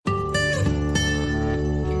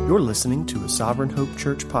You're listening to a Sovereign Hope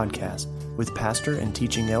Church podcast with pastor and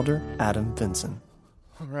teaching elder Adam Vinson.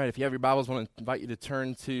 All right, if you have your Bibles, I want to invite you to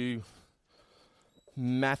turn to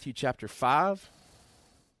Matthew chapter 5.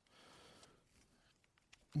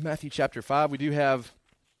 Matthew chapter 5. We do have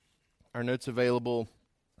our notes available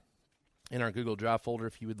in our Google Drive folder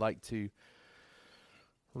if you would like to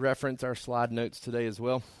reference our slide notes today as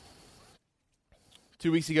well.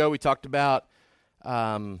 2 weeks ago, we talked about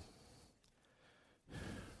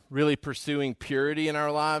really pursuing purity in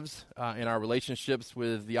our lives, in our relationships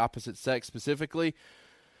with the opposite sex specifically.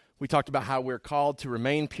 We talked about how we're called to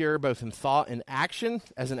remain pure both in thought and action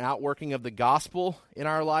as an outworking of the gospel in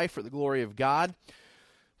our life for the glory of God.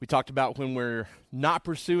 We talked about when we're not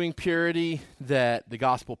pursuing purity, that the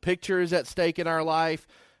gospel picture is at stake in our life,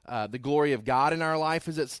 the glory of God in our life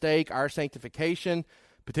is at stake, our sanctification,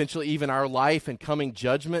 potentially even our life and coming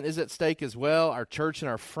judgment is at stake as well. Our church and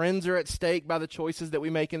our friends are at stake by the choices that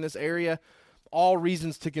we make in this area. All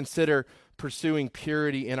reasons to consider pursuing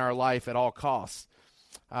purity in our life at all costs.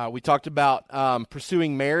 We talked about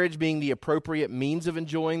pursuing marriage being the appropriate means of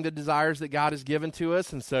enjoying the desires that God has given to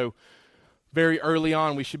us. And so very early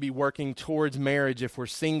on, we should be working towards marriage if we're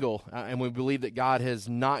single. And we believe that God has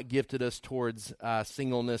not gifted us towards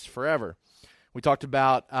singleness forever. We talked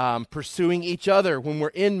about pursuing each other when we're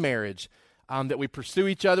in marriage, that we pursue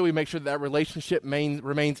each other. We make sure that relationship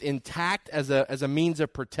remains intact as a means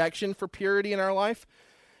of protection for purity in our life.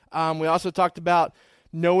 We also talked about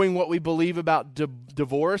knowing what we believe about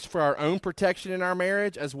divorce for our own protection in our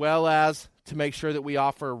marriage, as well as to make sure that we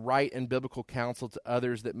offer right and biblical counsel to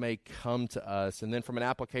others that may come to us. And then from an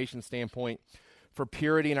application standpoint, for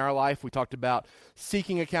purity in our life, we talked about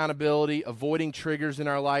seeking accountability, avoiding triggers in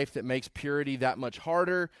our life that makes purity that much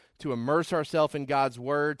harder, to immerse ourselves in God's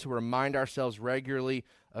word, to remind ourselves regularly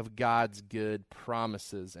of God's good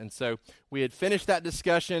promises. And so we had finished that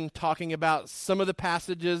discussion talking about some of the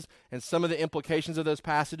passages and some of the implications of those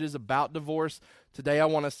passages about divorce. Today I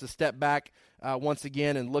want us to step back once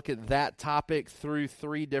again and look at that topic through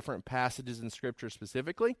 3 different passages in Scripture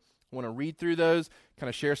specifically. I want to read through those, kind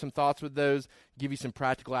of share some thoughts with those, give you some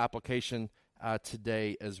practical application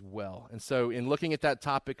today as well. And so in looking at that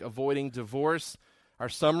topic, avoiding divorce, our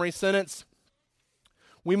summary sentence: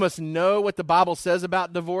 we must know what the Bible says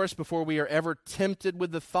about divorce before we are ever tempted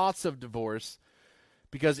with the thoughts of divorce,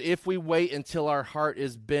 because if we wait until our heart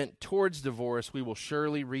is bent towards divorce, we will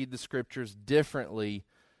surely read the Scriptures differently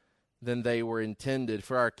than they were intended.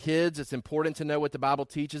 For our kids, it's important to know what the Bible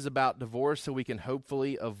teaches about divorce so we can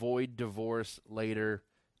hopefully avoid divorce later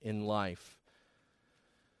in life.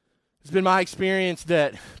 It's been my experience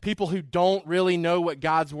that people who don't really know what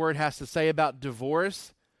God's Word has to say about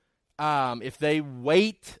divorce, if they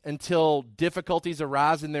wait until difficulties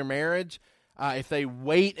arise in their marriage, if they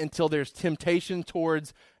wait until there's temptation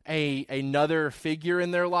towards another figure in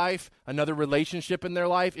their life, another relationship in their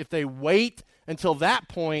life, if they wait until that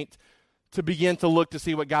point to begin to look to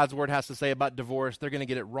see what God's Word has to say about divorce, they're going to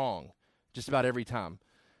get it wrong just about every time.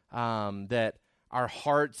 That our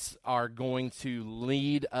hearts are going to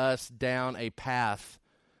lead us down a path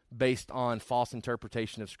based on false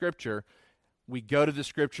interpretation of Scripture. We go to the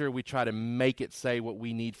Scripture, we try to make it say what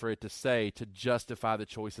we need for it to say to justify the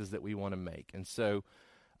choices that we want to make. And so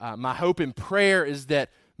my hope and prayer is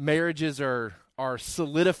that marriages are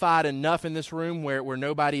solidified enough in this room where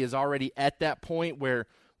nobody is already at that point where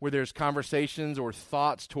there's conversations or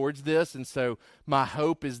thoughts towards this. And so my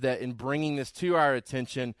hope is that in bringing this to our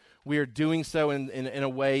attention, we are doing so in a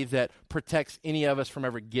way that protects any of us from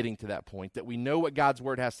ever getting to that point, that we know what God's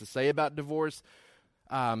Word has to say about divorce,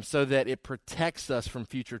 so that it protects us from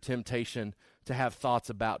future temptation to have thoughts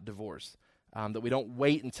about divorce. That we don't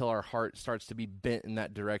wait until our heart starts to be bent in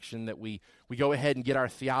that direction, that we go ahead and get our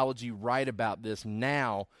theology right about this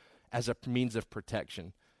now as a means of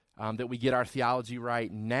protection. That we get our theology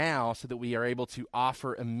right now so that we are able to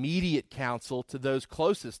offer immediate counsel to those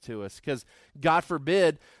closest to us. Because God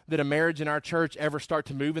forbid that a marriage in our church ever start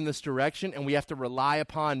to move in this direction and we have to rely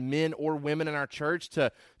upon men or women in our church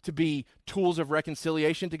to be tools of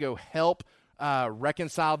reconciliation, to go help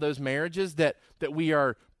reconcile those marriages, that we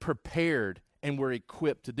are prepared and we're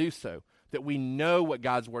equipped to do so. That we know what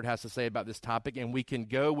God's Word has to say about this topic and we can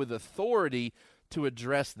go with authority to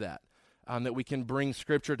address that. That we can bring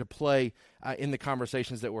Scripture to play in the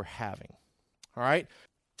conversations that we're having. All right?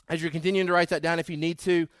 As you're continuing to write that down, if you need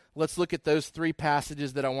to, let's look at those 3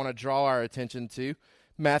 passages that I want to draw our attention to.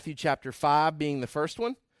 Matthew chapter 5 being the first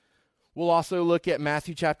one. We'll also look at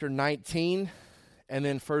Matthew chapter 19 and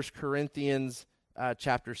then 1 Corinthians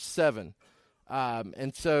chapter 7.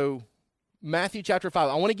 And so Matthew chapter 5,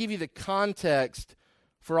 I want to give you the context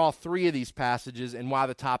for all three of these passages and why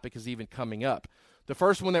the topic is even coming up. The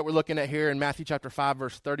first one that we're looking at here in Matthew chapter 5,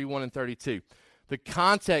 verse 31 and 32. The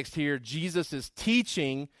context here, Jesus is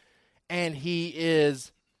teaching, and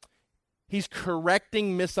he's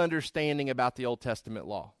correcting misunderstanding about the Old Testament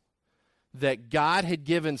law. That God had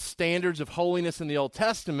given standards of holiness in the Old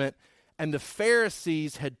Testament, and the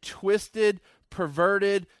Pharisees had twisted,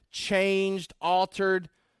 perverted, changed, altered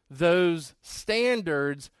those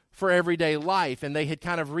standards for everyday life, and they had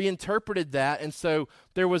kind of reinterpreted that, and so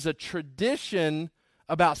there was a tradition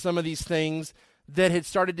about some of these things that had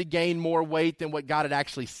started to gain more weight than what God had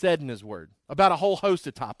actually said in His Word, about a whole host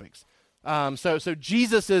of topics. So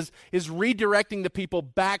Jesus is redirecting the people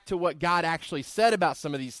back to what God actually said about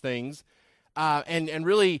some of these things, and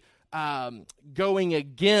really going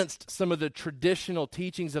against some of the traditional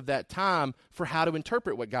teachings of that time for how to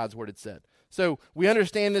interpret what God's Word had said. So we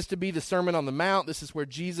understand this to be the Sermon on the Mount. This is where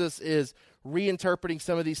Jesus is reinterpreting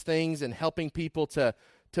some of these things and helping people to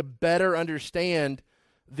better understand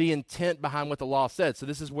the intent behind what the law said. So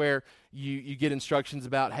this is where you get instructions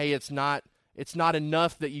about, hey, it's not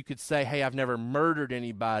enough that you could say, hey, I've never murdered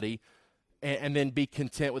anybody, and then be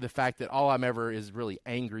content with the fact that all I'm ever is really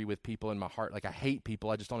angry with people in my heart. Like, I hate people.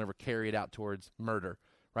 I just don't ever carry it out towards murder,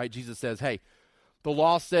 right? Jesus says, hey, the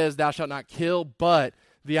law says thou shalt not kill, but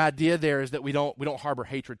the idea there is that we don't harbor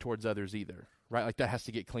hatred towards others either, right? Like, that has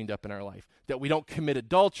to get cleaned up in our life. That we don't commit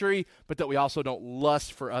adultery, but that we also don't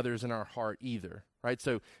lust for others in our heart either, right?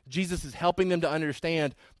 So Jesus is helping them to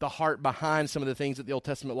understand the heart behind some of the things that the Old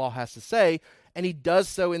Testament law has to say, and he does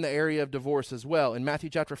so in the area of divorce as well. In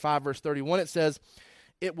Matthew chapter 5, verse 31, it says,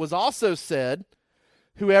 "It was also said,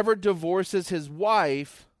 whoever divorces his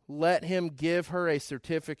wife, let him give her a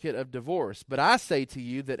certificate of divorce. But I say to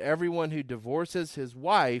you that everyone who divorces his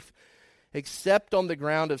wife, except on the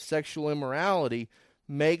ground of sexual immorality,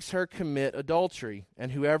 makes her commit adultery.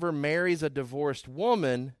 And whoever marries a divorced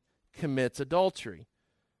woman commits adultery."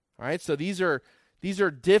 All right, so these are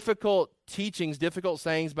difficult teachings, difficult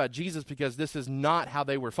sayings by Jesus, because this is not how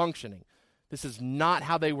they were functioning. This is not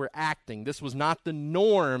how they were acting. This was not the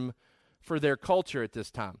norm for their culture at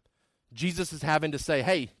this time. Jesus is having to say,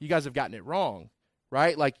 hey, you guys have gotten it wrong,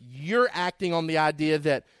 right? Like, you're acting on the idea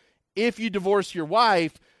that if you divorce your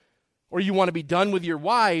wife, or you want to be done with your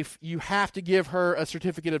wife, you have to give her a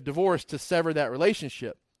certificate of divorce to sever that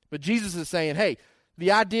relationship. But Jesus is saying, hey,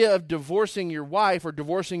 the idea of divorcing your wife or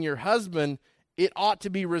divorcing your husband, it ought to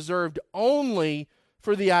be reserved only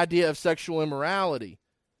for the idea of sexual immorality.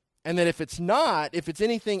 And that if it's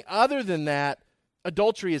anything other than that,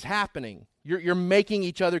 adultery is happening. You're making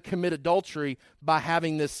each other commit adultery by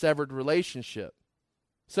having this severed relationship.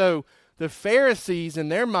 So the Pharisees, in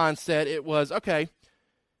their mindset, it was, okay,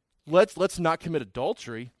 let's not commit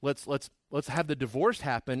adultery. Let's have the divorce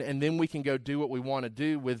happen, and then we can go do what we want to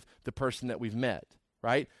do with the person that we've met,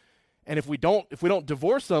 right? And if we don't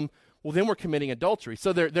divorce them, well, then we're committing adultery.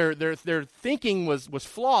 So their thinking was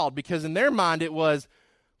flawed, because in their mind it was,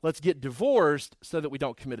 let's get divorced so that we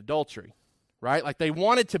don't commit adultery. Right? Like, they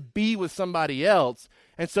wanted to be with somebody else.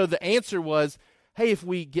 And so the answer was, hey, if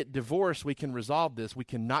we get divorced, we can resolve this. We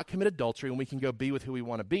cannot commit adultery, and we can go be with who we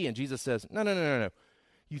want to be. And Jesus says, no.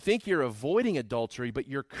 You think you're avoiding adultery, but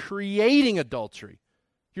you're creating adultery.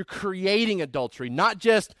 You're creating adultery. Not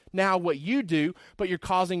just now what you do, but you're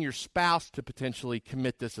causing your spouse to potentially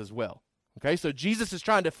commit this as well. Okay? So Jesus is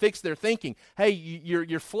trying to fix their thinking. Hey,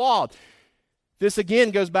 you're flawed. This again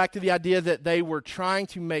goes back to the idea that they were trying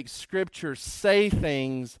to make Scripture say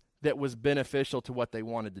things that was beneficial to what they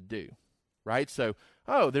wanted to do, right? So,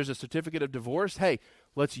 there's a certificate of divorce. Hey,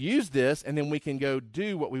 let's use this, and then we can go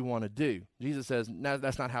do what we want to do. Jesus says, no,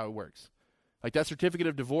 that's not how it works. Like, that certificate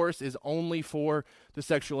of divorce is only for the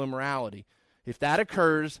sexual immorality. If that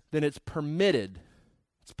occurs, then it's permitted.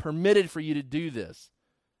 It's permitted for you to do this.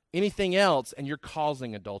 Anything else, and you're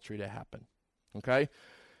causing adultery to happen, okay?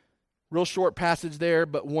 Real short passage there,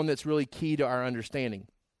 but one that's really key to our understanding.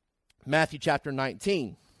 Matthew chapter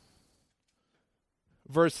 19,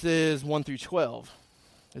 verses 1 through 12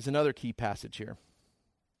 is another key passage here.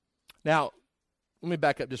 Now, let me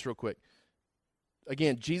back up just real quick.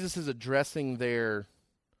 Again, Jesus is addressing their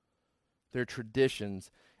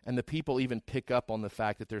traditions, and the people even pick up on the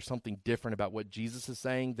fact that there's something different about what Jesus is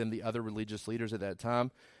saying than the other religious leaders at that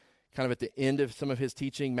time. Kind of at the end of some of his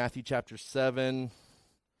teaching, Matthew chapter 7,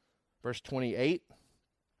 verse 28,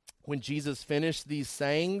 when Jesus finished these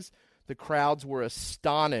sayings, the crowds were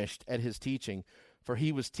astonished at his teaching, for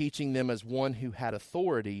he was teaching them as one who had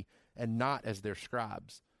authority and not as their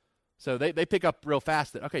scribes. So they pick up real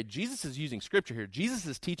fast that, okay, Jesus is using Scripture here. Jesus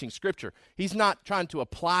is teaching Scripture. He's not trying to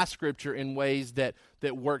apply Scripture in ways that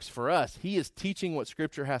works for us. He is teaching what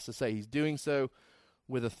Scripture has to say. He's doing so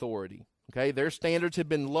with authority. Okay, their standards have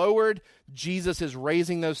been lowered. Jesus is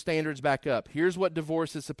raising those standards back up. Here's what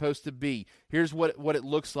divorce is supposed to be. Here's what it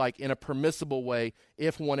looks like in a permissible way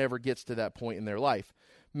if one ever gets to that point in their life.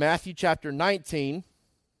 Matthew chapter 19,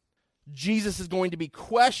 Jesus is going to be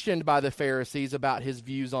questioned by the Pharisees about his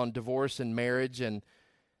views on divorce and marriage, and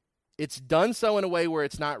it's done so in a way where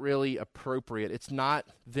it's not really appropriate. It's not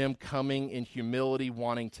them coming in humility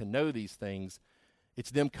wanting to know these things. It's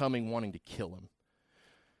them coming wanting to kill him.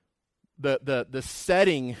 The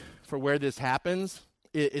setting for where this happens,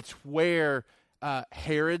 it's where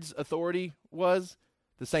Herod's authority was,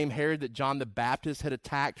 the same Herod that John the Baptist had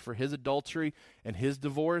attacked for his adultery and his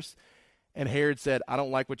divorce. And Herod said, I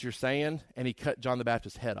don't like what you're saying, and he cut John the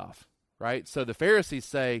Baptist's head off, right? So the Pharisees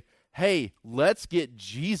say, hey, let's get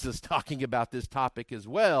Jesus talking about this topic as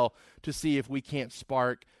well to see if we can't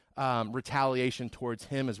spark retaliation towards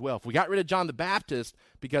him as well. If we got rid of John the Baptist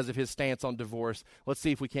because of his stance on divorce, let's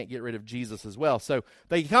see if we can't get rid of Jesus as well. So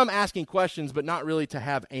they come asking questions, but not really to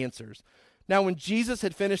have answers. Now, when Jesus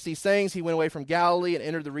had finished these sayings, he went away from Galilee and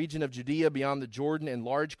entered the region of Judea beyond the Jordan, and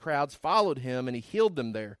large crowds followed him, and he healed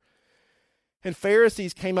them there. And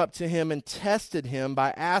Pharisees came up to him and tested him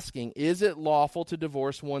by asking, is it lawful to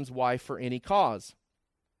divorce one's wife for any cause?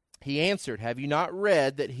 He answered, have you not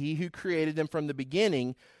read that he who created them from the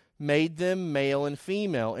beginning made them male and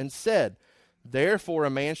female, and said, therefore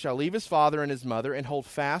a man shall leave his father and his mother and hold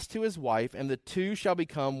fast to his wife, and the two shall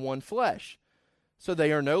become one flesh. So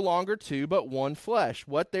they are no longer two, but one flesh.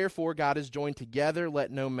 What therefore God has joined together,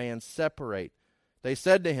 let no man separate. They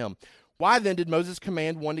said to him, why then did Moses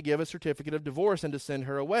command one to give a certificate of divorce and to send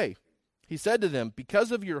her away? He said to them,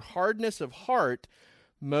 because of your hardness of heart,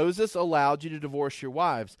 Moses allowed you to divorce your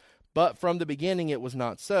wives. But from the beginning it was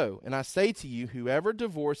not so. And I say to you, whoever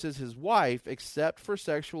divorces his wife except for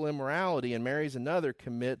sexual immorality and marries another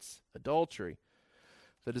commits adultery.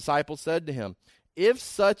 The disciples said to him, if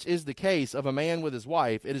such is the case of a man with his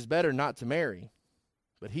wife, it is better not to marry.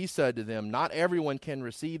 But he said to them, not everyone can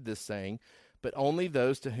receive this saying, but only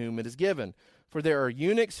those to whom it is given. For there are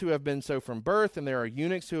eunuchs who have been so from birth, and there are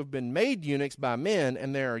eunuchs who have been made eunuchs by men,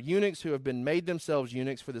 and there are eunuchs who have been made themselves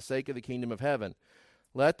eunuchs for the sake of the kingdom of heaven.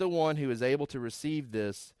 Let the one who is able to receive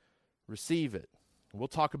this, receive it. We'll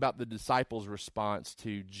talk about the disciples' response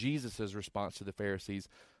to Jesus' response to the Pharisees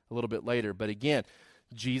a little bit later. But again,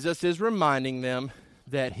 Jesus is reminding them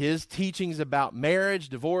that his teachings about marriage,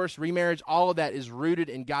 divorce, remarriage, all of that is rooted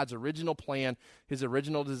in God's original plan, his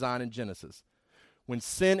original design in Genesis. When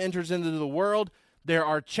sin enters into the world, there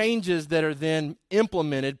are changes that are then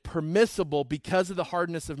implemented, permissible because of the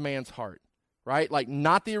hardness of man's heart. Right? Like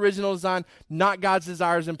not the original design, not God's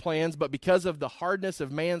desires and plans, but because of the hardness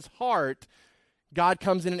of man's heart, God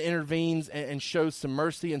comes in and intervenes and shows some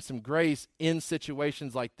mercy and some grace in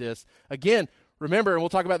situations like this. Again, remember, and we'll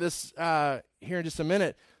talk about this here in just a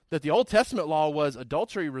minute, that the Old Testament law was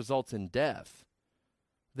adultery results in death.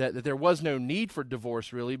 That there was no need for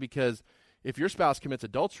divorce really, because if your spouse commits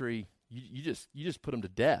adultery, you just put them to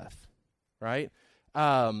death, right?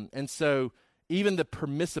 And so even the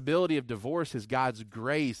permissibility of divorce is God's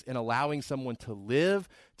grace in allowing someone to live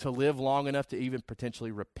long enough to even potentially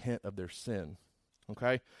repent of their sin.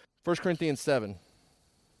 Okay? 1 Corinthians 7.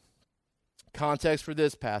 Context for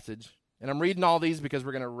this passage. And I'm reading all these because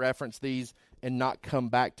we're going to reference these and not come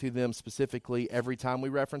back to them specifically every time we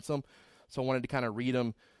reference them. So I wanted to kind of read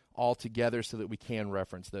them all together so that we can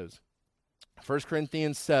reference those. 1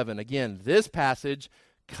 Corinthians 7. Again, this passage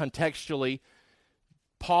contextually,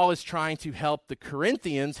 Paul is trying to help the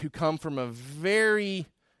Corinthians who come from a very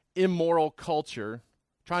immoral culture,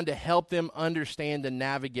 trying to help them understand and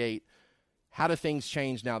navigate how do things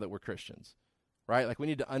change now that we're Christians, right? Like we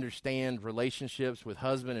need to understand relationships with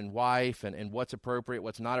husband and wife and what's appropriate,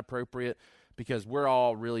 what's not appropriate, because we're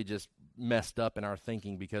all really just messed up in our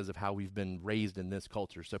thinking because of how we've been raised in this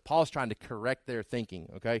culture. So Paul's trying to correct their thinking,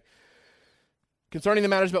 okay? Concerning the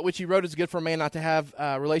matters about which he wrote, it's good for a man not to have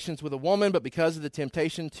relations with a woman, but because of the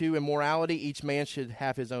temptation to immorality, each man should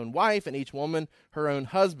have his own wife, and each woman her own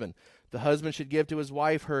husband. The husband should give to his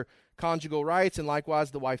wife her conjugal rights, and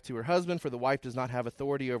likewise the wife to her husband, for the wife does not have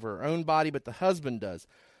authority over her own body, but the husband does.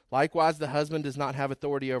 Likewise, the husband does not have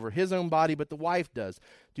authority over his own body, but the wife does.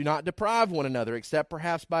 Do not deprive one another, except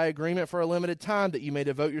perhaps by agreement for a limited time, that you may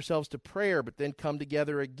devote yourselves to prayer, but then come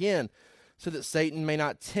together again, so that Satan may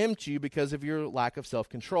not tempt you because of your lack of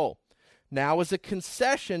self-control. Now as a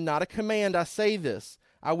concession, not a command, I say this.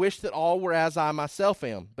 I wish that all were as I myself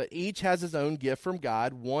am, but each has his own gift from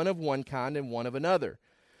God, one of one kind and one of another.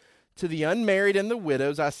 To the unmarried and the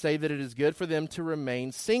widows, I say that it is good for them to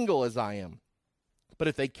remain single as I am. But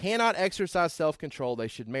if they cannot exercise self-control, they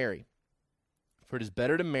should marry. For it is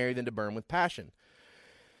better to marry than to burn with passion.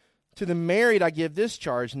 To the married I give this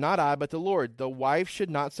charge, not I, but the Lord. The wife should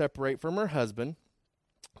not separate from her husband,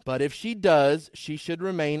 but if she does, she should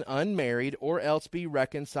remain unmarried or else be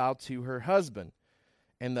reconciled to her husband.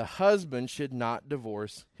 And the husband should not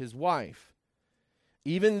divorce his wife.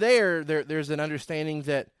 Even there's an understanding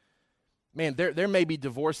that, man, there may be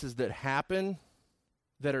divorces that happen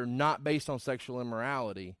that are not based on sexual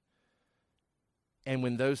immorality. And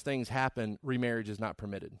when those things happen, remarriage is not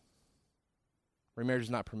permitted. Remarriage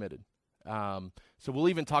is not permitted. So we'll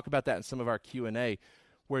even talk about that in some of our Q&A,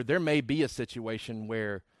 where there may be a situation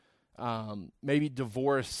where maybe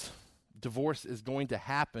divorce is going to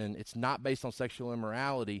happen. It's not based on sexual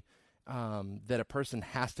immorality, that a person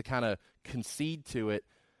has to kind of concede to it.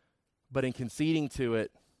 But in conceding to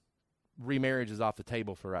it, remarriage is off the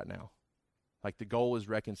table for right now. Like, the goal is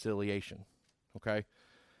reconciliation, okay?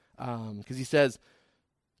 Because he says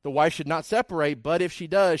the wife should not separate, but if she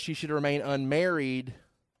does, she should remain unmarried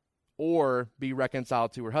or be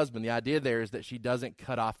reconciled to her husband. The idea there is that she doesn't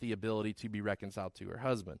cut off the ability to be reconciled to her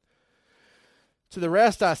husband. To the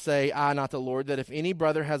rest I say, I, not the Lord, that if any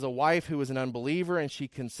brother has a wife who is an unbeliever and she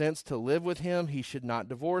consents to live with him, he should not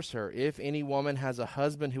divorce her. If any woman has a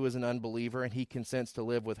husband who is an unbeliever and he consents to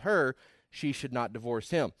live with her, she should not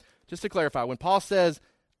divorce him. Just to clarify, when Paul says,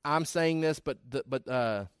 I'm saying this,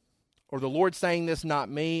 or the Lord's saying this, not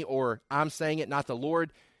me, or I'm saying it, not the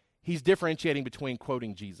Lord, he's differentiating between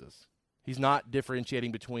quoting Jesus. He's not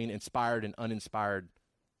differentiating between inspired and uninspired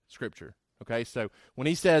Scripture. Okay, so when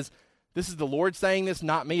he says, this is the Lord saying this,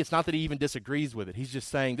 not me, it's not that he even disagrees with it. He's just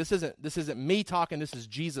saying, this isn't me talking, this is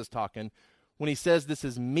Jesus talking. When he says this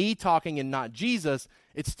is me talking and not Jesus,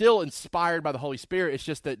 it's still inspired by the Holy Spirit. It's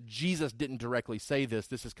just that Jesus didn't directly say this.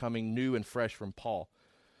 This is coming new and fresh from Paul.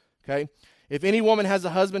 Okay? If any woman has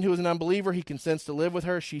a husband who is an unbeliever, he consents to live with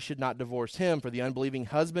her, she should not divorce him. For the unbelieving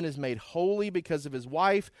husband is made holy because of his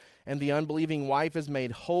wife, and the unbelieving wife is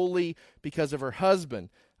made holy because of her husband.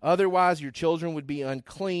 Otherwise, your children would be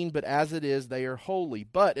unclean, but as it is, they are holy.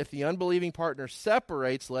 But if the unbelieving partner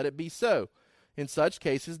separates, let it be so. In such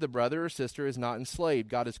cases, the brother or sister is not enslaved.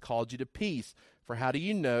 God has called you to peace. For how do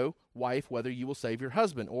you know, wife, whether you will save your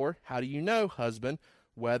husband? Or how do you know, husband,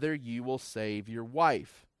 whether you will save your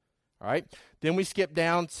wife? All right. Then we skip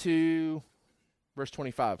down to verse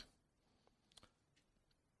 25.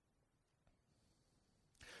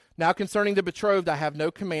 Now concerning the betrothed, I have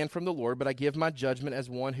no command from the Lord, but I give my judgment as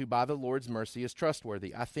one who by the Lord's mercy is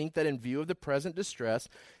trustworthy. I think that in view of the present distress,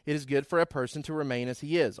 it is good for a person to remain as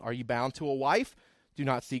he is. Are you bound to a wife? Do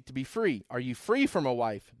not seek to be free. Are you free from a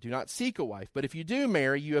wife? Do not seek a wife. But if you do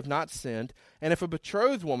marry, you have not sinned. And if a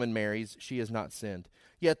betrothed woman marries, she has not sinned.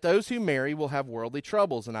 Yet those who marry will have worldly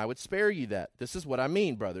troubles, and I would spare you that. This is what I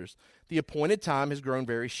mean, brothers. The appointed time has grown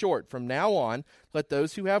very short. From now on, let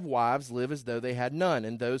those who have wives live as though they had none,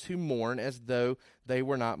 and those who mourn as though they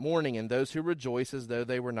were not mourning, and those who rejoice as though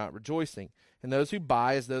they were not rejoicing, and those who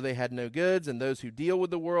buy as though they had no goods, and those who deal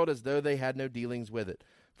with the world as though they had no dealings with it.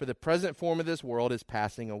 For the present form of this world is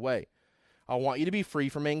passing away. I want you to be free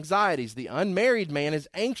from anxieties. The unmarried man is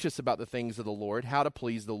anxious about the things of the Lord, how to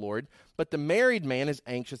please the Lord. But the married man is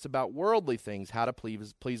anxious about worldly things, how to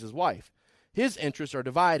please his wife. His interests are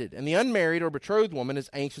divided. And the unmarried or betrothed woman is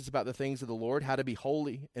anxious about the things of the Lord, how to be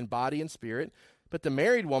holy in body and spirit. But the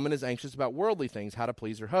married woman is anxious about worldly things, how to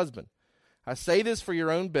please her husband. I say this for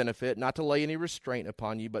your own benefit, not to lay any restraint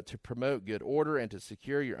upon you, but to promote good order and to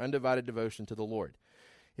secure your undivided devotion to the Lord.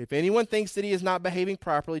 If anyone thinks that he is not behaving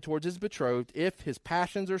properly towards his betrothed, if his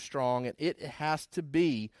passions are strong, and it has to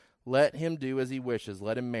be, let him do as he wishes.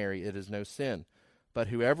 Let him marry. It is no sin. But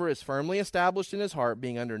whoever is firmly established in his heart,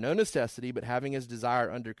 being under no necessity, but having his desire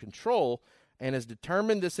under control, and has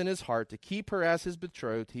determined this in his heart to keep her as his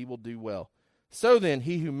betrothed, he will do well. So then,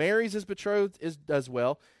 he who marries his betrothed does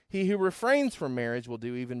well. He who refrains from marriage will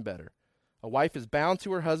do even better. A wife is bound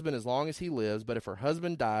to her husband as long as he lives, but if her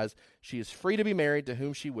husband dies, she is free to be married to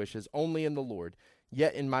whom she wishes, only in the Lord.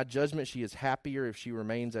 Yet in my judgment she is happier if she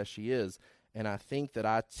remains as she is, and I think that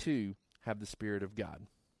I too have the Spirit of God.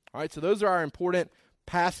 All right, so those are our important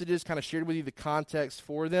passages, kind of shared with you the context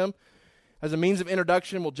for them. As a means of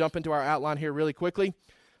introduction, we'll jump into our outline here really quickly.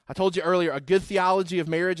 I told you earlier, a good theology of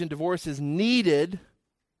marriage and divorce is needed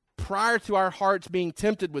prior to our hearts being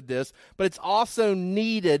tempted with this, but it's also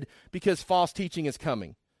needed because false teaching is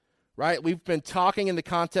coming, right? We've been talking in the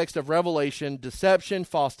context of Revelation. Deception,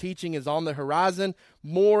 false teaching is on the horizon.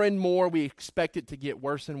 More and more, we expect it to get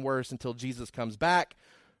worse and worse until Jesus comes back.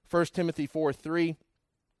 1 Timothy 4:3.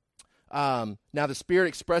 Now the Spirit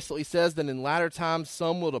expressly says that in latter times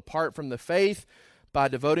some will depart from the faith by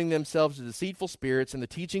devoting themselves to deceitful spirits and the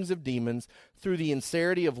teachings of demons, through the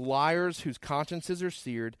insincerity of liars whose consciences are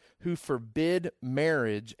seared, who forbid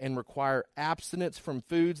marriage and require abstinence from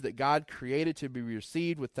foods that God created to be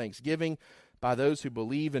received with thanksgiving by those who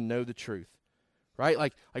believe and know the truth. Right?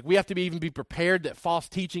 Like we have to even be prepared that false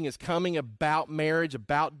teaching is coming about marriage,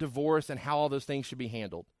 about divorce, and how all those things should be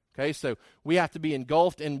handled. Okay, so we have to be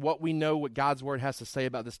engulfed in what we know, what God's Word has to say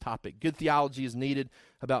about this topic. Good theology is needed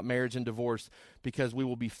about marriage and divorce because we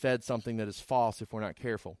will be fed something that is false if we're not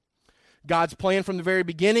careful. God's plan from the very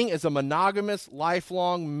beginning is a monogamous,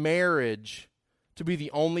 lifelong marriage to be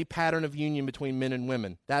the only pattern of union between men and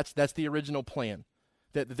women. That's the original plan,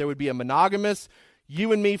 that there would be a monogamous,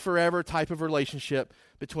 you and me forever type of relationship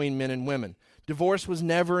between men and women. Divorce was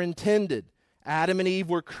never intended. Adam and Eve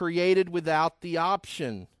were created without the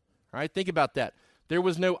option. All right, think about that. There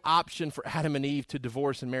was no option for Adam and Eve to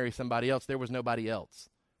divorce and marry somebody else. There was nobody else,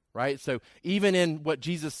 right? So even in what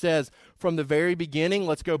Jesus says from the very beginning,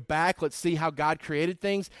 let's go back, let's see how God created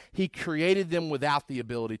things. He created them without the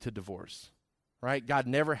ability to divorce, right? God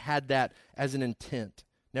never had that as an intent,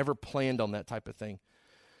 never planned on that type of thing.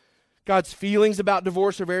 God's feelings about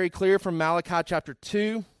divorce are very clear from Malachi chapter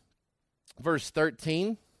 2, verse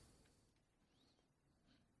 13.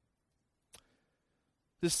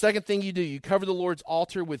 The second thing you do, you cover the Lord's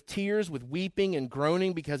altar with tears, with weeping and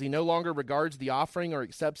groaning, because he no longer regards the offering or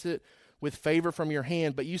accepts it with favor from your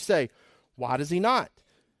hand. But you say, why does he not?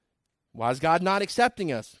 Why is God not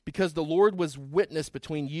accepting us? Because the Lord was witness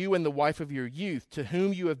between you and the wife of your youth, to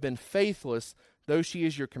whom you have been faithless, though she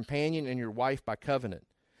is your companion and your wife by covenant.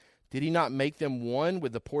 Did he not make them one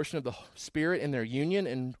with the portion of the Spirit in their union?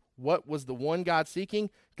 And what was the one God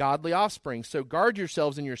seeking? Godly offspring. So guard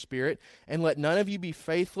yourselves in your spirit, and let none of you be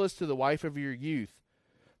faithless to the wife of your youth.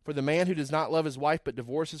 For the man who does not love his wife but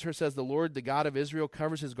divorces her, says the Lord, the God of Israel,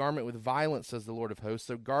 covers his garment with violence, says the Lord of hosts.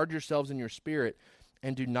 So guard yourselves in your spirit,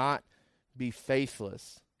 and do not be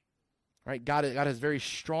faithless. Right? God has very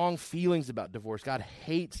strong feelings about divorce. God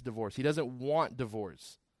hates divorce. He doesn't want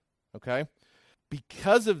divorce. Okay?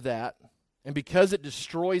 Because of that, and because it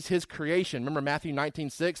destroys his creation, remember Matthew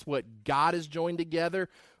 19:6, what God has joined together,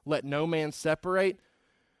 let no man separate.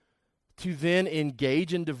 To then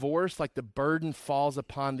engage in divorce, like the burden falls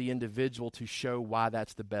upon the individual to show why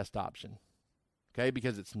that's the best option. Okay,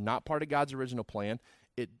 because it's not part of God's original plan.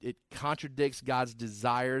 It contradicts God's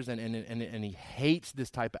desires, and he hates this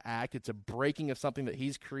type of act. It's a breaking of something that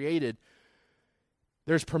he's created.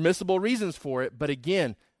 There's permissible reasons for it, but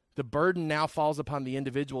again, the burden now falls upon the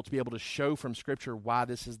individual to be able to show from Scripture why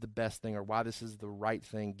this is the best thing or why this is the right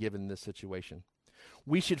thing given this situation.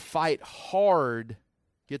 We should fight hard,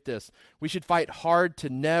 get this, we should fight hard to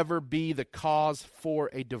never be the cause for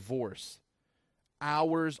a divorce,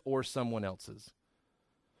 ours or someone else's.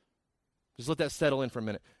 Just let that settle in for a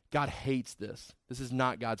minute. God hates this. This is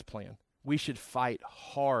not God's plan. We should fight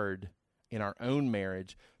hard in our own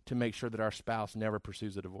marriage to make sure that our spouse never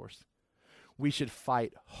pursues a divorce. We should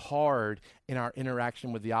fight hard in our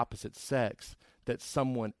interaction with the opposite sex that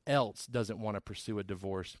someone else doesn't want to pursue a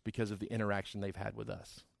divorce because of the interaction they've had with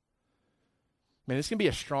us. Man, this can be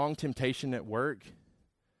a strong temptation at work,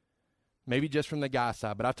 maybe just from the guy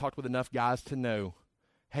side, but I've talked with enough guys to know,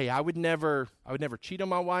 hey, I would never cheat on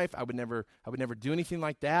my wife. I would never do anything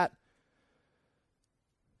like that.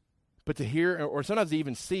 But to hear, or sometimes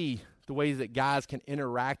even see the ways that guys can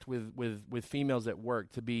interact with females at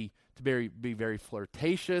work, to be very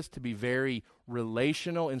flirtatious, to be very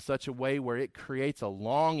relational in such a way where it creates a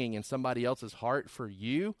longing in somebody else's heart for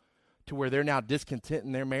you, to where they're now discontent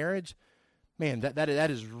in their marriage. Man, that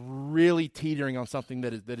is really teetering on something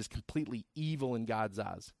that is completely evil in God's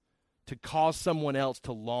eyes, to cause someone else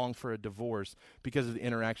to long for a divorce because of the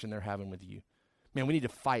interaction they're having with you. Man, we need to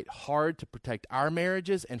fight hard to protect our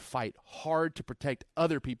marriages and fight hard to protect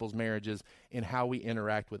other people's marriages in how we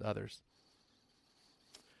interact with others.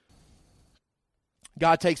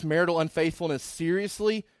 God takes marital unfaithfulness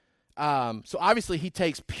seriously. So obviously he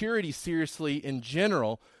takes purity seriously in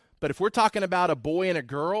general. But if we're talking about a boy and a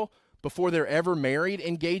girl before they're ever married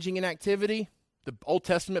engaging in activity, the Old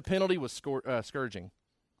Testament penalty was scourging.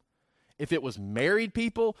 If it was married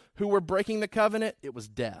people who were breaking the covenant, it was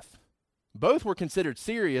death. Both were considered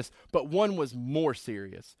serious, but one was more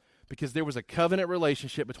serious because there was a covenant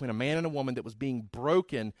relationship between a man and a woman that was being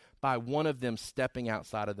broken by one of them stepping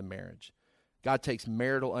outside of the marriage. God takes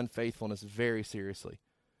marital unfaithfulness very seriously.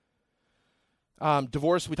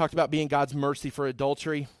 Divorce, we talked about being God's mercy for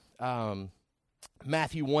adultery.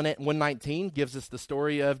 Matthew 1:19 gives us the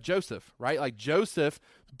story of Joseph, right? Like Joseph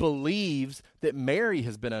believes that Mary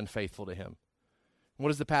has been unfaithful to him. What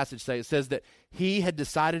does the passage say? It says that he had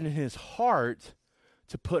decided in his heart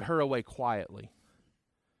to put her away quietly.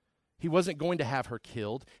 He wasn't going to have her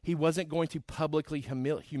killed. He wasn't going to publicly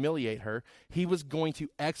humiliate her. He was going to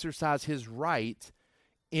exercise his right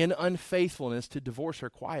in unfaithfulness to divorce her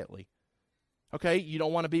quietly. Okay, you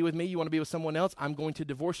don't want to be with me, you want to be with someone else, I'm going to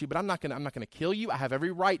divorce you, but I'm not going to kill you. I have every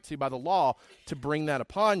right to, by the law, to bring that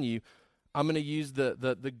upon you. I'm going to use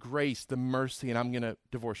the grace, the mercy, and I'm going to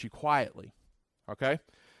divorce you quietly. Okay?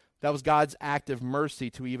 That was God's act of mercy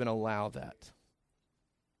to even allow that.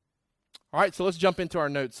 All right, so let's jump into our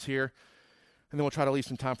notes here, and then we'll try to leave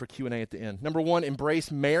some time for Q&A at the end. Number 1, embrace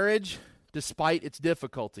marriage despite its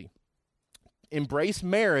difficulty. Embrace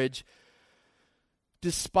marriage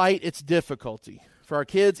despite its difficulty. For our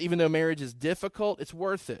kids, even though marriage is difficult, it's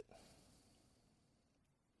worth it.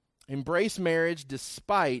 Embrace marriage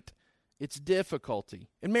despite its difficulty.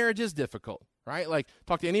 And marriage is difficult, right? Like,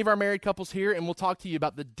 talk to any of our married couples here, and we'll talk to you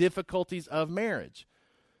about the difficulties of marriage.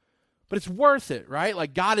 But it's worth it, right?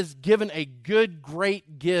 Like, God has given a good,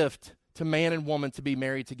 great gift to man and woman to be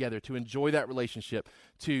married together, to enjoy that relationship,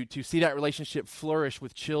 to see that relationship flourish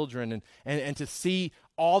with children, and to see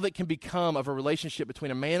all that can become of a relationship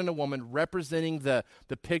between a man and a woman representing the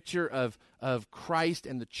picture of Christ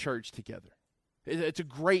and the church together. It's a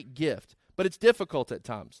great gift, but it's difficult at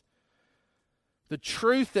times. The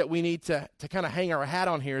truth that we need to kind of hang our hat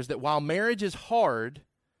on here is that while marriage is hard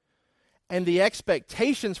and the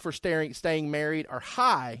expectations for staying married are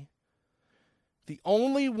high, the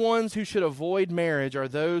only ones who should avoid marriage are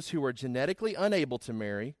those who are genetically unable to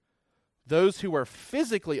marry, those who are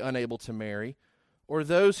physically unable to marry, or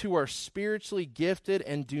those who are spiritually gifted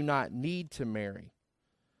and do not need to marry.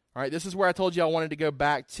 All right, this is where I told you I wanted to go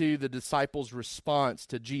back to the disciples' response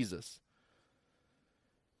to Jesus.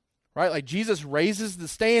 Right, like Jesus raises the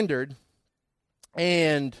standard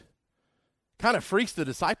and kind of freaks the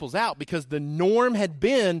disciples out because the norm had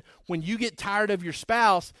been when you get tired of your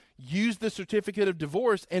spouse, use the certificate of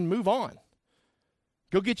divorce and move on.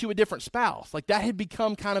 Go get you a different spouse. Like that had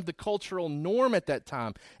become kind of the cultural norm at that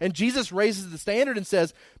time. And Jesus raises the standard and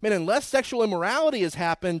says, man, unless sexual immorality has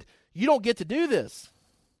happened, you don't get to do this.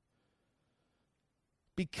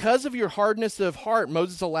 Because of your hardness of heart,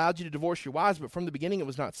 Moses allowed you to divorce your wives, but from the beginning it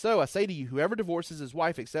was not so. I say to you, whoever divorces his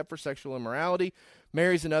wife except for sexual immorality,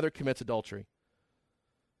 marries another, commits adultery.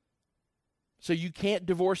 So you can't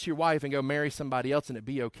divorce your wife and go marry somebody else and it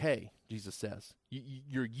be okay, Jesus says.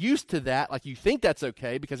 You're used to that, like you think that's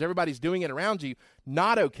okay because everybody's doing it around you.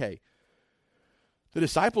 Not okay. The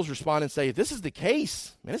disciples respond and say, if this is the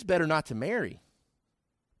case, man, it's better not to marry.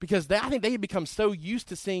 Because I think they had become so used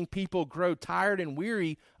to seeing people grow tired and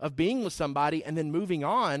weary of being with somebody and then moving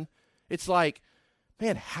on. It's like,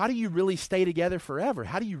 man, how do you really stay together forever?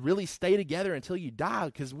 How do you really stay together until you die?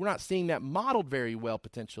 Because we're not seeing that modeled very well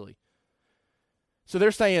potentially. So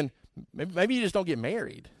they're saying, maybe you just don't get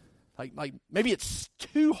married. Like maybe it's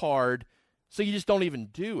too hard, so you just don't even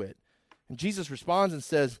do it. And Jesus responds and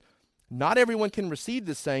says, not everyone can receive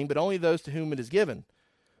this saying, but only those to whom it is given.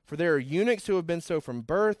 For there are eunuchs who have been so from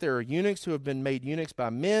birth. There are eunuchs who have been made eunuchs by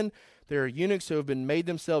men. There are eunuchs who have been made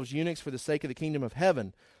themselves eunuchs for the sake of the kingdom of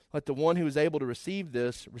heaven. Let the one who is able to receive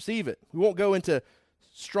this, receive it. We won't go into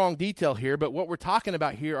strong detail here, but what we're talking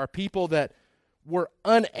about here are people that were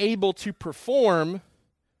unable to perform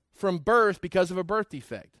from birth because of a birth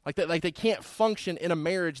defect. Like they can't function in a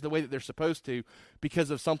marriage the way that they're supposed to because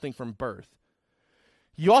of something from birth.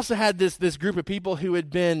 You also had this group of people who had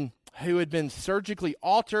been surgically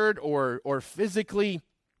altered or physically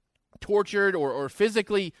tortured or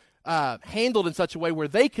physically handled in such a way where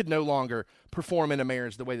they could no longer perform in a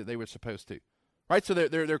marriage the way that they were supposed to. Right? So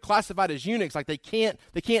they're classified as eunuchs, like they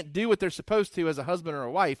can't do what they're supposed to as a husband or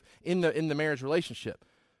a wife in the marriage relationship.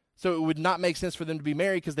 So it would not make sense for them to be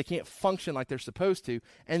married because they can't function like they're supposed to.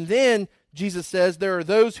 And then Jesus says there are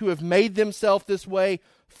those who have made themselves this way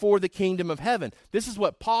for the kingdom of heaven. This is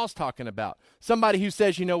what Paul's talking about. Somebody who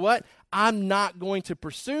says, you know what? I'm not going to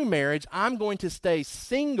pursue marriage. I'm going to stay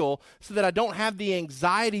single so that I don't have the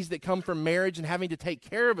anxieties that come from marriage and having to take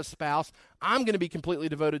care of a spouse. I'm going to be completely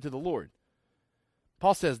devoted to the Lord.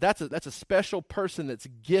 Paul says that's a special person that's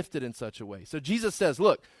gifted in such a way. So Jesus says,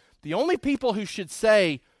 look, the only people who should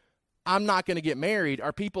say, I'm not going to get married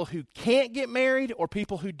are people who can't get married or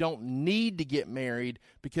people who don't need to get married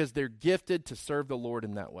because they're gifted to serve the Lord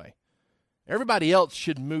in that way. Everybody else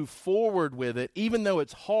should move forward with it, even though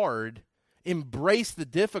it's hard. Embrace the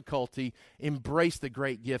difficulty, embrace the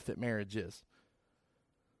great gift that marriage is.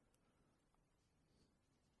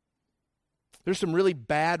 There's some really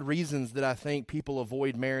bad reasons that I think people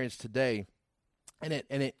avoid marriage today, and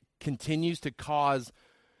it continues to cause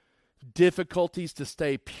difficulties to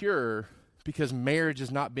stay pure because marriage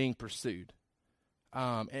is not being pursued.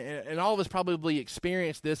 And all of us probably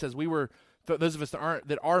experienced this as we were, those of us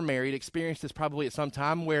that are married experienced this probably at some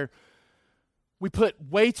time, where we put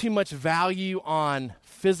way too much value on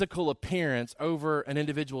physical appearance over an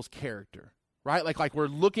individual's character, right? Like we're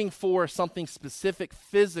looking for something specific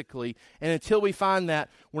physically, and until we find that,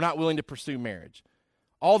 we're not willing to pursue marriage.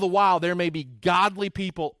 All the while, there may be godly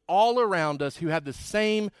people all around us who have the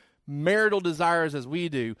same marital desires as we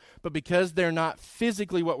do, but because they're not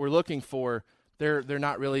physically what we're looking for, they're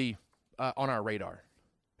not really on our radar.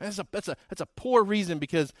 That's a poor reason,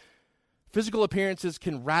 because physical appearances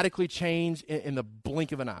can radically change in the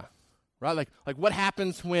blink of an eye, right? Like what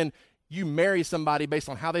happens when you marry somebody based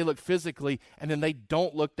on how they look physically, and then they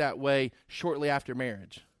don't look that way shortly after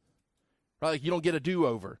marriage, right? Like you don't get a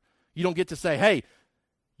do-over. You don't get to say, hey,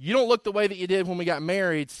 you don't look the way that you did when we got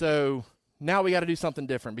married, so now we got to do something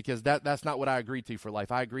different, because that's not what I agreed to for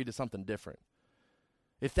life. I agreed to something different.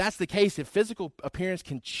 If that's the case, if physical appearance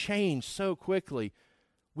can change so quickly,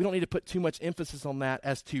 we don't need to put too much emphasis on that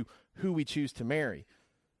as to who we choose to marry.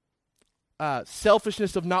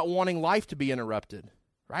 Selfishness of not wanting life to be interrupted,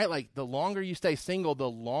 right? Like the longer you stay single,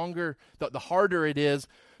 the harder it is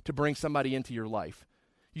to bring somebody into your life.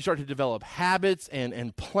 You start to develop habits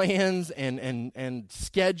and plans and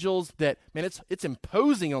schedules that, man, it's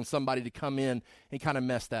imposing on somebody to come in and kind of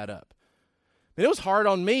mess that up. And it was hard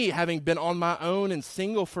on me, having been on my own and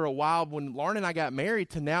single for a while when Lauren and I got married,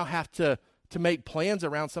 to now have to make plans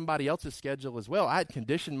around somebody else's schedule as well. I had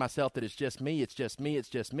conditioned myself that it's just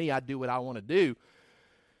me. I do what I want to do.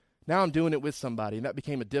 Now I'm doing it with somebody, and that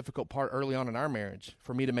became a difficult part early on in our marriage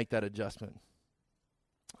for me to make that adjustment.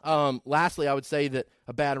 Lastly, I would say that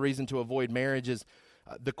a bad reason to avoid marriage is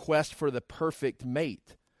the quest for the perfect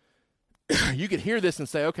mate. You could hear this and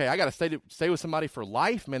say, okay, I got to stay with somebody for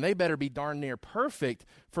life. Man, they better be darn near perfect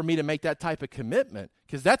for me to make that type of commitment,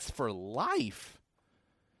 because that's for life.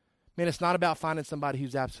 Man, it's not about finding somebody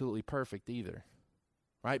who's absolutely perfect either,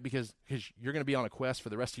 right? Because you're going to be on a quest for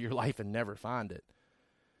the rest of your life and never find it.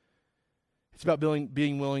 It's about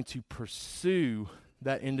being willing to pursue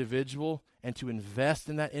that individual and to invest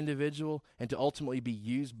in that individual and to ultimately be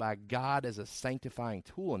used by God as a sanctifying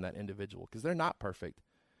tool in that individual, because they're not perfect.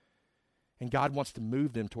 And God wants to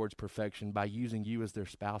move them towards perfection by using you as their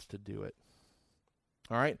spouse to do it.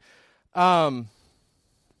 All right?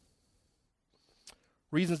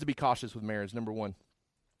 Reasons to be cautious with marriage. Number one,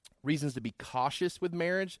 reasons to be cautious with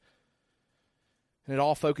marriage. And it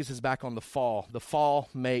all focuses back on the fall. The fall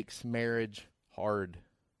makes marriage hard.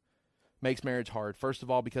 Makes marriage hard. First of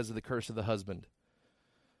all, because of the curse of the husband.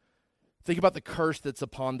 Think about the curse that's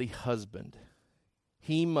upon the husband.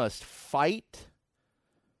 He must fight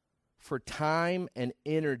for time and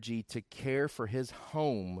energy to care for his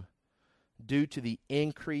home due to the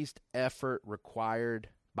increased effort required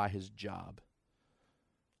by his job.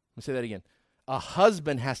 Let me say that again. A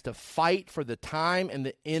husband has to fight for the time and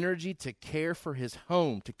the energy to care for his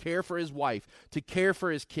home, to care for his wife, to care for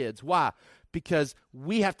his kids. Why? Because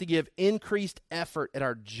we have to give increased effort at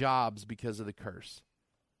our jobs because of the curse.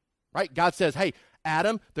 Right? God says, hey,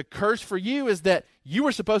 Adam, the curse for you is that you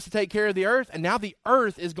were supposed to take care of the earth, and now the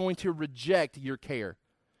earth is going to reject your care.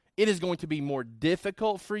 It is going to be more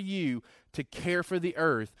difficult for you to care for the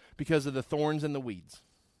earth because of the thorns and the weeds.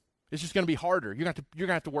 It's just going to be harder. You're going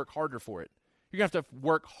to have to work harder for it. You're going to have to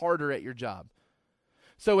work harder at your job.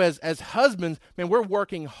 So as husbands, man, we're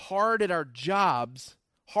working hard at our jobs,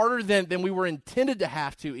 harder than we were intended to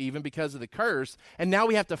have to, even because of the curse. And now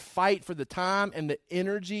we have to fight for the time and the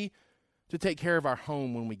energy to take care of our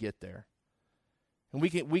home when we get there. And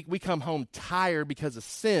we come home tired because of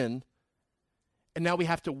sin, and now we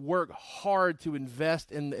have to work hard to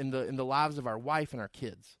invest in the lives of our wife and our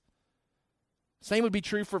kids. Same would be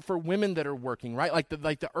true for women that are working, right? Like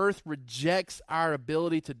the earth rejects our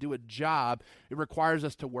ability to do a job. It requires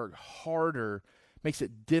us to work harder, makes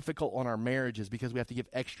it difficult on our marriages because we have to give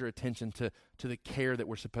extra attention to the care that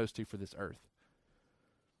we're supposed to for this earth.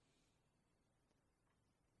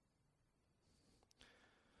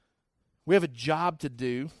 We have a job to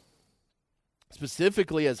do,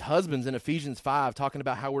 specifically as husbands in Ephesians 5, talking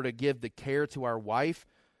about how we're to give the care to our wife.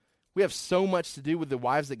 We have so much to do with the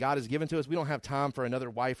wives that God has given to us. We don't have time for another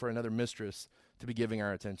wife or another mistress to be giving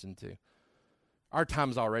our attention to. Our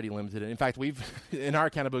time is already limited. In fact, in our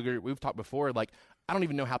accountability group, we've talked before, like, I don't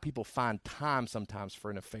even know how people find time sometimes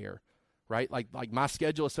for an affair, right? Like my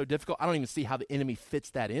schedule is so difficult, I don't even see how the enemy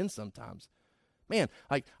fits that in sometimes. Man,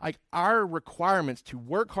 like our requirements to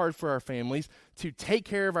work hard for our families, to take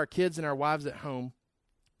care of our kids and our wives at home,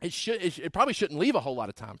 it probably shouldn't leave a whole lot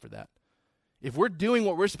of time for that. If we're doing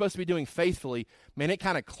what we're supposed to be doing faithfully, man, it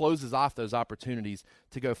kind of closes off those opportunities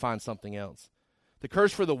to go find something else. The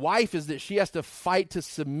curse for the wife is that she has to fight to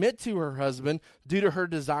submit to her husband due to her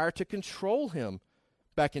desire to control him,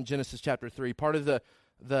 back in Genesis chapter 3, part of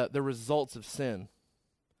the results of sin.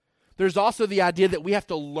 There's also the idea that we have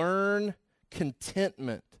to learn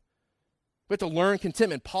contentment. We have to learn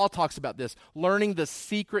contentment. Paul talks about this, learning the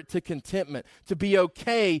secret to contentment, to be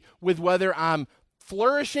okay with whether I'm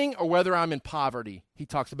flourishing or whether I'm in poverty. He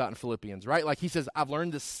talks about in Philippians, right? Like he says, I've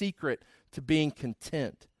learned the secret to being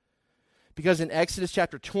content. Because in Exodus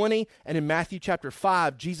chapter 20 and in Matthew chapter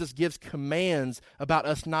 5, Jesus gives commands about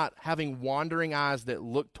us not having wandering eyes that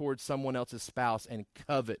look towards someone else's spouse and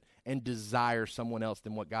covet and desire someone else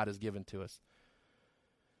than what God has given to us.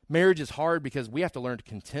 Marriage is hard because we have to learn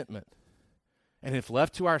contentment. And if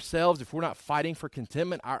left to ourselves, if we're not fighting for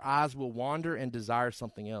contentment, our eyes will wander and desire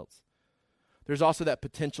something else. There's also that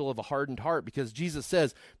potential of a hardened heart because Jesus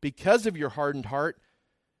says, because of your hardened heart,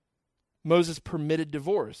 Moses permitted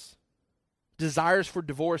divorce. Desires for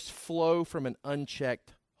divorce flow from an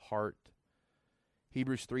unchecked heart.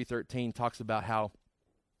 Hebrews 3:13 talks about how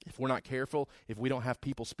if we're not careful, if we don't have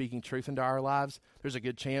people speaking truth into our lives, there's a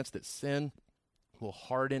good chance that sin will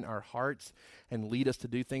harden our hearts and lead us to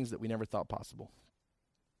do things that we never thought possible.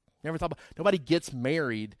 Nobody gets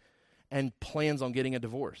married and plans on getting a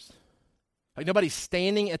divorce. Like nobody's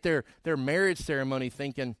standing at their marriage ceremony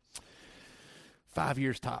thinking, 5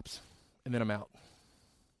 years tops, and then I'm out.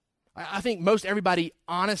 I think most everybody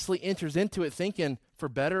honestly enters into it thinking for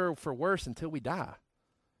better or for worse until we die.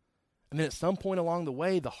 And then at some point along the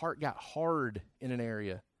way, the heart got hard in an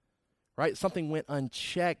area, right? Something went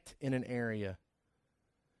unchecked in an area.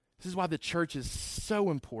 This is why the church is so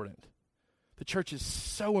important. The church is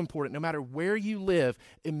so important. No matter where you live,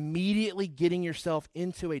 immediately getting yourself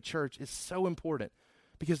into a church is so important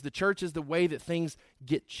because the church is the way that things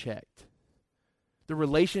get checked. The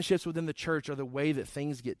relationships within the church are the way that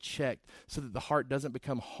things get checked so that the heart doesn't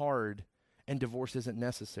become hard and divorce isn't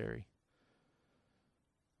necessary.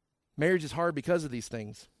 Marriage is hard because of these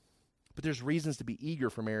things, but there's reasons to be eager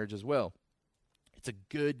for marriage as well. It's a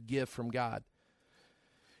good gift from God.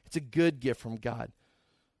 It's a good gift from God.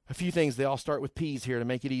 A few things, they all start with P's here to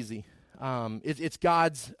make it easy. It's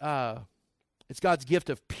God's gift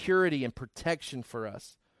of purity and protection for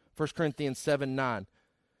us. 1 Corinthians 7:9.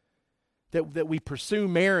 That we pursue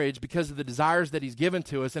marriage because of the desires that he's given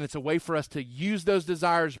to us, and it's a way for us to use those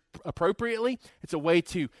desires appropriately. It's a way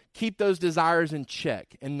to keep those desires in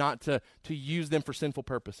check and not to use them for sinful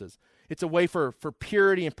purposes. It's a way for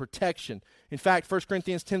purity and protection. In fact, 1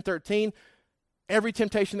 Corinthians 10:13, every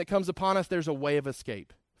temptation that comes upon us, there's a way of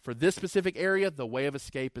escape. For this specific area, the way of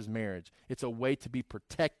escape is marriage. It's a way to be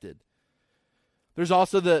protected. There's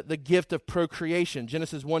also the gift of procreation.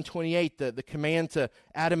 Genesis 1:28, the command to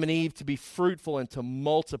Adam and Eve to be fruitful and to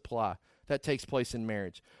multiply. That takes place in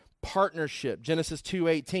marriage. Partnership. Genesis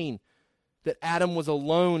 2:18, that Adam was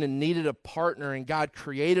alone and needed a partner, and God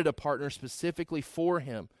created a partner specifically for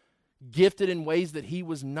him, gifted in ways that he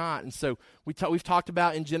was not. And so we've talked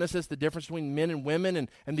about in Genesis the difference between men and women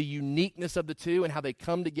and the uniqueness of the two and how they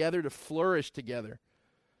come together to flourish together.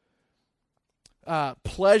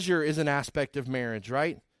 Pleasure is an aspect of marriage,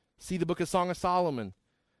 right? See the book of Song of Solomon.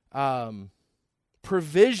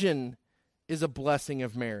 Provision is a blessing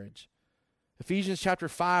of marriage. Ephesians chapter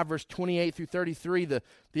 5, verse 28 through 33, the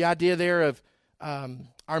idea there of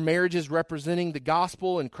our marriages representing the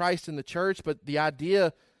gospel and Christ and the church, but the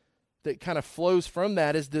idea that kind of flows from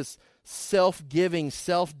that is this self-giving,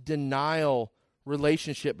 self-denial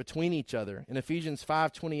relationship between each other. In Ephesians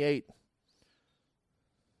 5:28,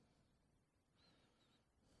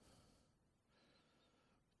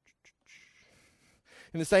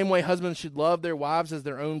 in the same way, husbands should love their wives as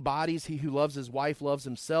their own bodies. He who loves his wife loves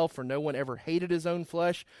himself, for no one ever hated his own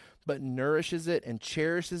flesh, but nourishes it and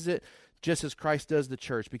cherishes it, just as Christ does the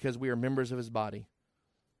church, because we are members of his body.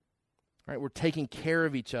 All right, we're taking care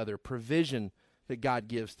of each other, provision that God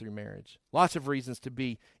gives through marriage. Lots of reasons to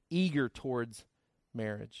be eager towards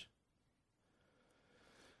marriage.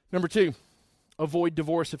 Number 2, avoid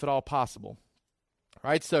divorce if at all possible.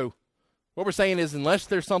 All right, so what we're saying is unless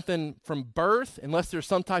there's something from birth, unless there's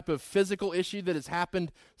some type of physical issue that has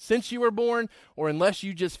happened since you were born, or unless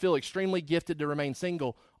you just feel extremely gifted to remain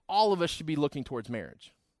single, all of us should be looking towards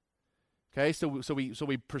marriage. Okay, so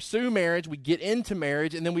we pursue marriage, we get into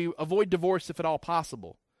marriage, and then we avoid divorce if at all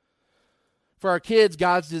possible. For our kids,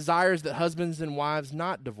 God's desires that husbands and wives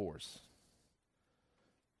not divorce.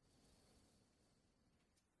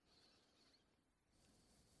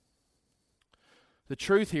 The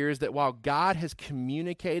truth here is that while God has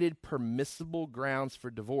communicated permissible grounds for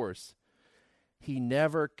divorce, he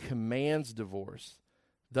never commands divorce,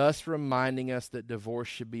 thus reminding us that divorce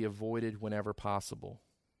should be avoided whenever possible.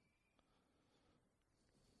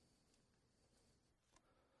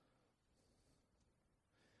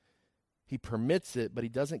 He permits it, but he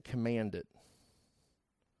doesn't command it.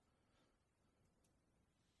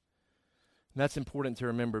 And that's important to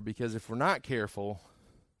remember, because if we're not careful,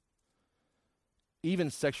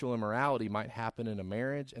 even sexual immorality might happen in a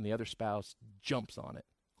marriage and the other spouse jumps on it.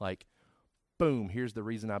 Like, boom, here's the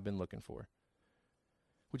reason I've been looking for.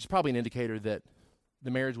 Which is probably an indicator that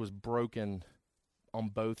the marriage was broken on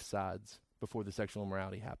both sides before the sexual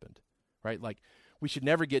immorality happened, right? Like, we should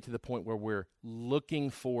never get to the point where we're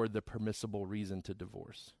looking for the permissible reason to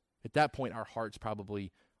divorce. At that point, our heart's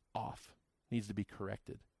probably off, needs to be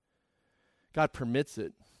corrected. God permits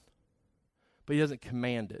it, but he doesn't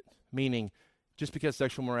command it, meaning just because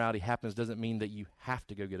sexual immorality happens doesn't mean that you have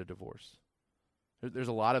to go get a divorce. There's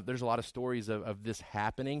a lot of stories of this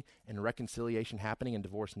happening and reconciliation happening and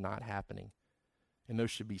divorce not happening, and those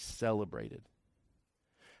should be celebrated.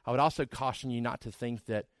 I would also caution you not to think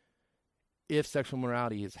that if sexual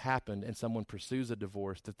immorality has happened and someone pursues a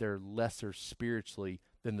divorce, that they're lesser spiritually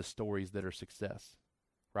than the stories that are success,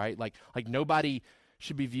 right? Like nobody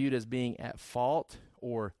should be viewed as being at fault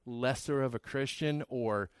or lesser of a Christian,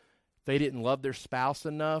 or they didn't love their spouse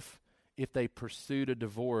enough if they pursued a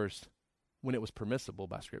divorce when it was permissible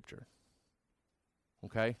by Scripture.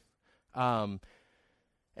 Okay? And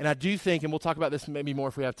I do think, and we'll talk about this maybe more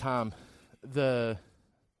if we have time,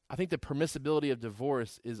 I think the permissibility of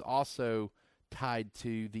divorce is also tied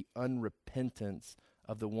to the unrepentance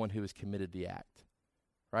of the one who has committed the act,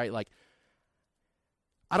 right? Like,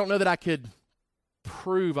 I don't know that I could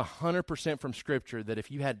prove 100% from Scripture that if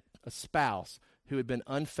you had a spouse who had been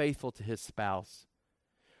unfaithful to his spouse,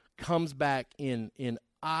 comes back in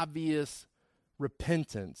obvious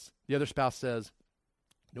repentance, the other spouse says,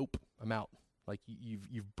 nope, I'm out. Like,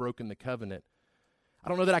 you've broken the covenant. I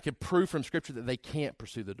don't know that I could prove from Scripture that they can't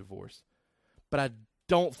pursue the divorce, but I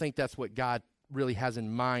don't think that's what God really has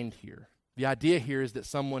in mind here. The idea here is that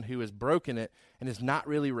someone who has broken it and is not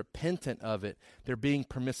really repentant of it, there being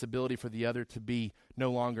permissibility for the other to be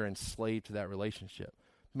no longer enslaved to that relationship.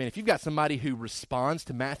 I mean, if you've got somebody who responds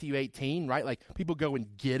to Matthew 18, right? Like, people go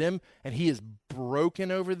and get him, and he is broken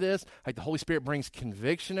over this. Like, the Holy Spirit brings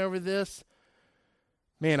conviction over this.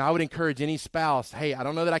 Man, I would encourage any spouse, hey, I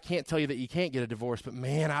don't know that I can't tell you that you can't get a divorce, but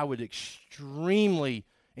man, I would extremely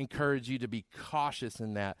encourage you to be cautious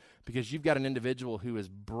in that, because you've got an individual who is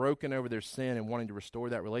broken over their sin and wanting to restore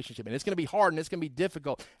that relationship. And it's going to be hard, and it's going to be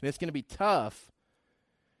difficult, and it's going to be tough.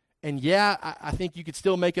 And yeah, I think you could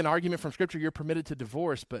still make an argument from Scripture you're permitted to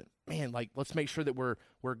divorce, but man, like, let's make sure that we're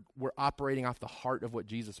operating off the heart of what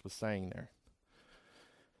Jesus was saying there.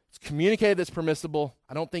 It's communicated that's permissible.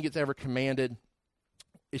 I don't think it's ever commanded.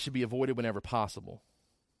 It should be avoided whenever possible.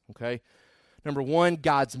 Okay? Number one,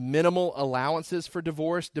 God's minimal allowances for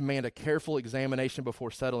divorce demand a careful examination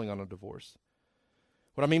before settling on a divorce.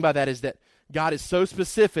 What I mean by that is that God is so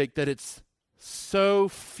specific that it's so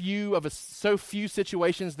few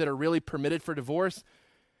situations that are really permitted for divorce.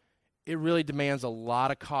 It really demands a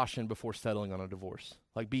lot of caution before settling on a divorce.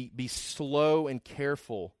 Like, be slow and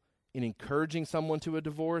careful in encouraging someone to a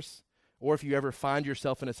divorce, or if you ever find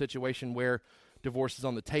yourself in a situation where divorce is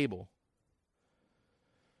on the table.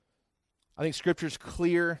 I think Scripture's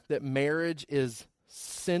clear that marriage is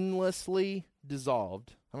sinlessly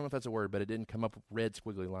dissolved. I don't know if that's a word, but it didn't come up with red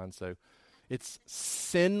squiggly lines, so it's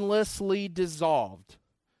sinlessly dissolved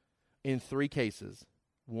in 3 cases.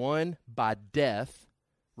 1, by death,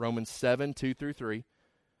 Romans 7, 2 through 3.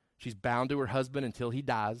 She's bound to her husband until he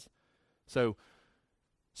dies. So,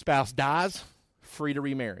 spouse dies, free to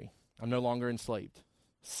remarry. I'm no longer enslaved.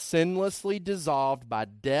 Sinlessly dissolved by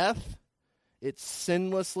death. It's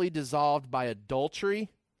sinlessly dissolved by adultery,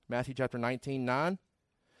 Matthew chapter 19, 9.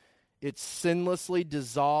 It's sinlessly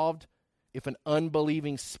dissolved if an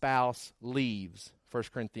unbelieving spouse leaves, 1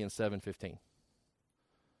 Corinthians 7:15.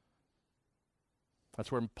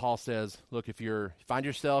 That's where Paul says, look, if you find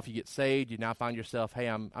yourself, you get saved, you now find yourself, hey,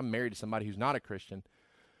 I'm married to somebody who's not a Christian,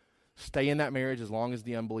 stay in that marriage as long as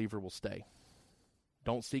the unbeliever will stay.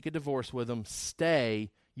 Don't seek a divorce with them.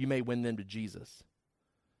 Stay. You may win them to Jesus.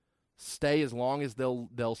 Stay as long as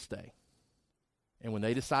they'll stay. And when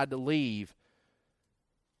they decide to leave,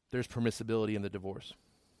 there's permissibility in the divorce.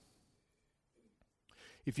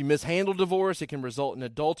 If you mishandle divorce, it can result in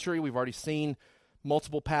adultery. We've already seen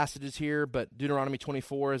multiple passages here, but Deuteronomy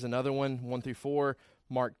 24 is another one, 1 through 4.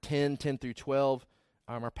 Mark 10, 10 through 12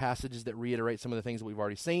 are passages that reiterate some of the things that we've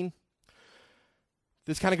already seen.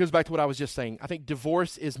 This kind of goes back to what I was just saying. I think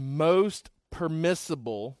divorce is most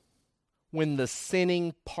permissible when the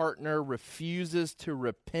sinning partner refuses to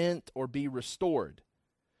repent or be restored.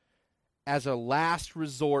 As a last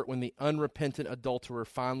resort, when the unrepentant adulterer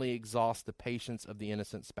finally exhausts the patience of the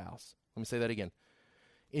innocent spouse. Let me say that again.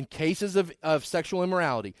 In cases of sexual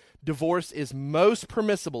immorality, divorce is most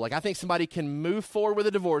permissible. Like, I think somebody can move forward with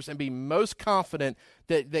a divorce and be most confident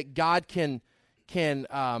that God can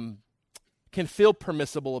feel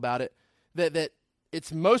permissible about it. That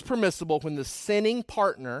it's most permissible when the sinning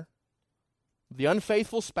partner, the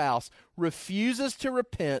unfaithful spouse, refuses to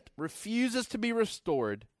repent, refuses to be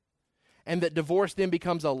restored, and that divorce then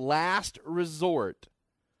becomes a last resort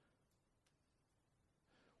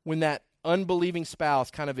when that unbelieving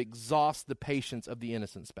spouse kind of exhausts the patience of the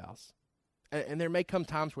innocent spouse. And there may come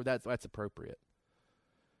times where that's appropriate.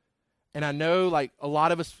 And I know, like, a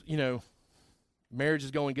lot of us, marriage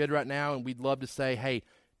is going good right now, and we'd love to say, hey,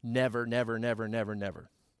 never, never, never, never,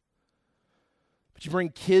 never. But you bring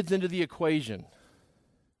kids into the equation,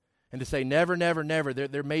 and to say never, never, never,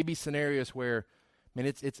 there may be scenarios where,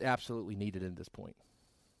 it's absolutely needed at this point.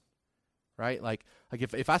 Right? Like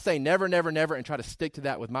if I say never, never, never and try to stick to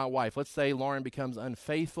that with my wife, let's say Lauren becomes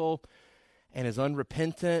unfaithful and is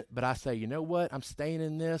unrepentant, but I say, you know what, I'm staying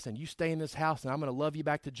in this and you stay in this house and I'm going to love you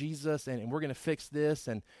back to Jesus and we're going to fix this.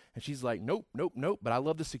 And she's like, nope, but I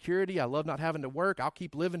love the security. I love not having to work. I'll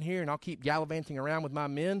keep living here and I'll keep gallivanting around with my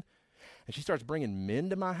men. And she starts bringing men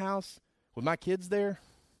to my house with my kids there.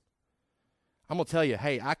 I'm going to tell you,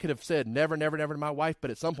 hey, I could have said never, never, never to my wife, but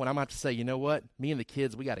at some point I'm going to have to say, you know what, me and the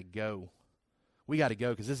kids, we got to go. We got to go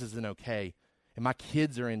because this isn't okay. And my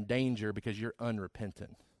kids are in danger because you're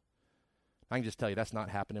unrepentant. I can just tell you that's not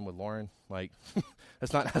happening with Lauren. Like,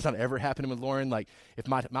 that's not ever happening with Lauren. Like, if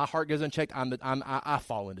my heart goes unchecked, I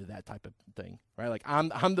fall into that type of thing, right? Like,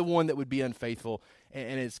 I'm the one that would be unfaithful,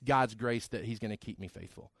 and it's God's grace that He's going to keep me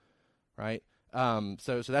faithful, right?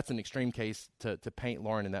 So that's an extreme case to paint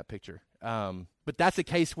Lauren in that picture. But that's a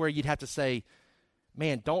case where you'd have to say,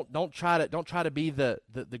 man, don't try to be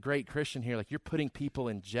the great Christian here. Like, you're putting people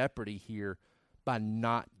in jeopardy here by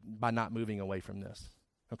not moving away from this.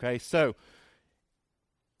 Okay, so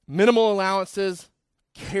minimal allowances,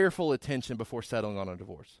 careful attention before settling on a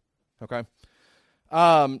divorce. Okay,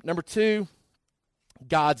 number 2,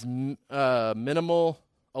 God's minimal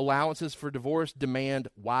allowances for divorce demand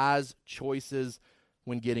wise choices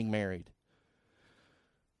when getting married.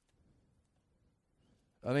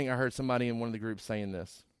 I think I heard somebody in one of the groups saying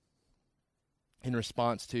this in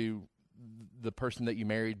response to the person that you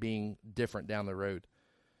married being different down the road.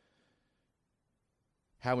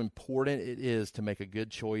 How important it is to make a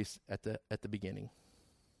good choice at the beginning.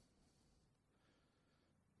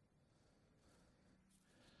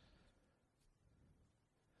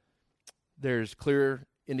 There's clear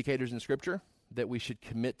indicators in Scripture that we should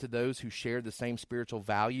commit to those who share the same spiritual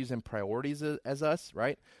values and priorities as us,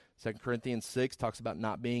 right? 2 Corinthians 6 talks about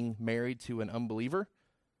not being married to an unbeliever.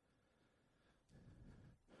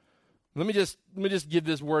 Let me just give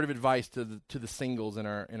this word of advice to the singles in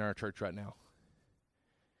our church right now.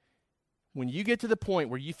 When you get to the point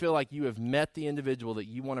where you feel like you have met the individual that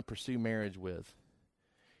you want to pursue marriage with,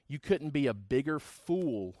 you couldn't be a bigger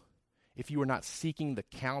fool if you were not seeking the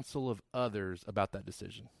counsel of others about that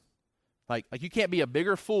decision. Like you can't be a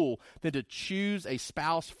bigger fool than to choose a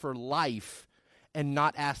spouse for life and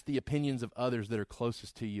not ask the opinions of others that are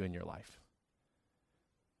closest to you in your life.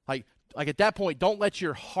 Like at that point, don't let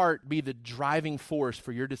your heart be the driving force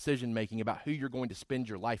for your decision making about who you're going to spend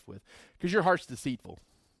your life with, because your heart's deceitful.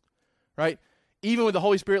 Right? Even with the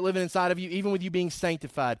Holy Spirit living inside of you, even with you being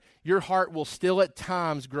sanctified, your heart will still at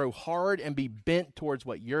times grow hard and be bent towards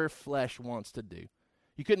what your flesh wants to do.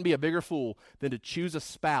 You couldn't be a bigger fool than to choose a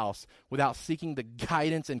spouse without seeking the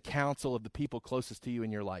guidance and counsel of the people closest to you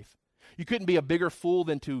in your life. You couldn't be a bigger fool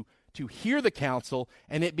than to hear the counsel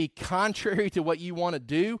and it be contrary to what you want to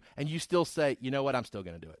do, and you still say, you know what, I'm still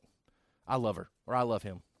going to do it. I love her, or I love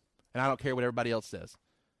him, and I don't care what everybody else says.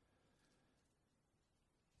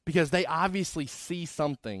 Because they obviously see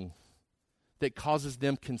something that causes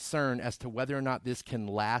them concern as to whether or not this can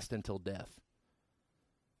last until death.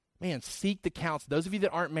 Man, seek the counsel. Those of you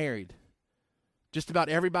that aren't married, just about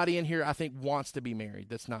everybody in here, I think, wants to be married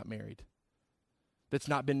that's not married, that's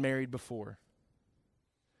not been married before.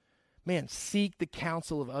 Man, seek the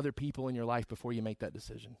counsel of other people in your life before you make that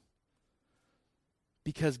decision.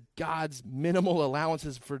 Because God's minimal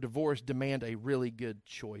allowances for divorce demand a really good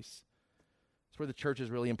choice. That's where the church is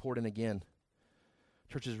really important again.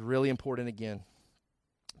 Church is really important again.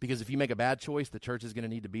 Because if you make a bad choice, the church is going to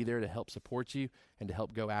need to be there to help support you and to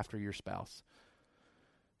help go after your spouse.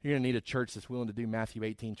 You're going to need a church that's willing to do Matthew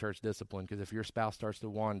 18 church discipline, because if your spouse starts to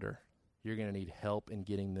wander, you're going to need help in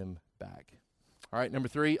getting them back. All right, number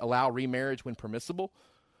 3, allow remarriage when permissible.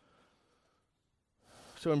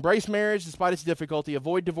 So embrace marriage despite its difficulty.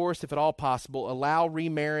 Avoid divorce if at all possible. Allow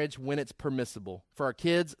remarriage when it's permissible. For our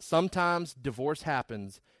kids, sometimes divorce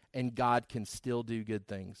happens and God can still do good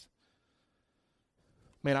things.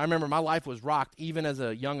 Man, I remember my life was rocked even as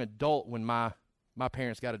a young adult when my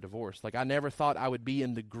parents got a divorce. Like, I never thought I would be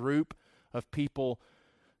in the group of people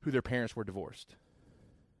who their parents were divorced.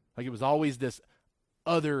 Like, it was always this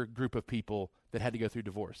other group of people that had to go through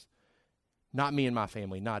divorce. Not me and my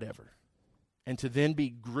family, not ever. And to then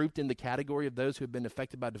be grouped in the category of those who have been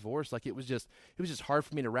affected by divorce, like, it was just hard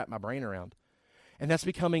for me to wrap my brain around. And that's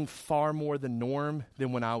becoming far more the norm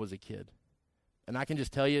than when I was a kid. And I can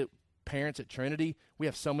just tell you, parents at Trinity, we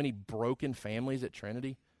have so many broken families at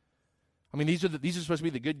Trinity. I mean, these are supposed to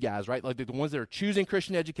be the good guys, right? Like, the ones that are choosing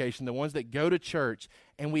Christian education, the ones that go to church,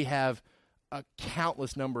 and we have a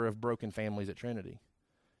countless number of broken families at Trinity.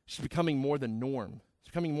 It's becoming more the norm. It's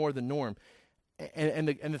becoming more the norm. And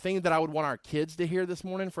the thing that I would want our kids to hear this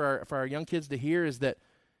morning, for our young kids to hear, is that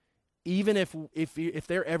even if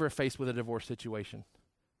they're ever faced with a divorce situation,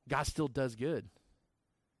 God still does good.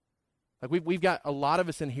 Like, we've got a lot of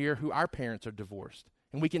us in here who our parents are divorced,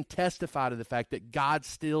 and we can testify to the fact that God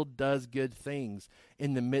still does good things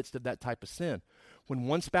in the midst of that type of sin. When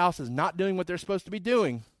one spouse is not doing what they're supposed to be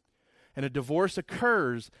doing, and a divorce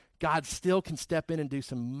occurs, God still can step in and do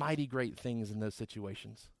some mighty great things in those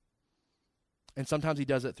situations. And sometimes he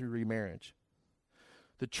does it through remarriage.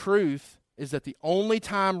 The truth is that the only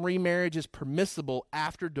time remarriage is permissible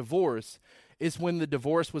after divorce is when the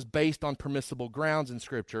divorce was based on permissible grounds in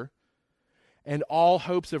Scripture, and all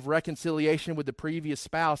hopes of reconciliation with the previous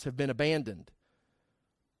spouse have been abandoned.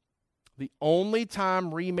 The only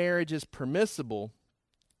time remarriage is permissible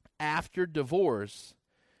after divorce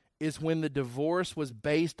is when the divorce was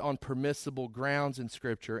based on permissible grounds in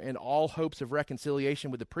Scripture, and all hopes of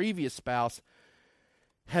reconciliation with the previous spouse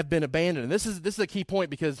have been abandoned. And this is a key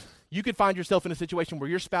point, because you could find yourself in a situation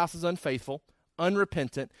where your spouse is unfaithful,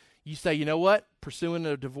 unrepentant. You say, you know what, pursuing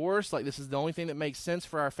a divorce, like, this is the only thing that makes sense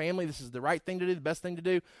for our family. This is the right thing to do, the best thing to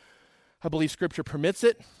do. I believe Scripture permits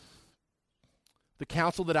it. The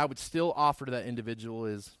counsel that I would still offer to that individual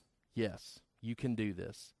is, yes, you can do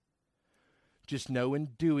this. Just know in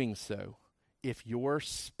doing so, if your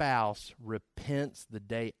spouse repents the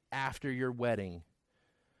day after your wedding,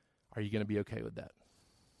 are you going to be okay with that?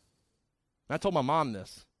 And I told my mom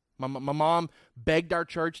this. My mom begged our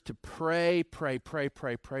church to pray for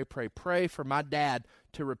my dad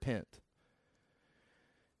to repent.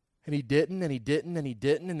 And he didn't,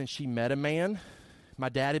 and then she met a man. My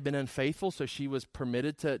dad had been unfaithful, so she was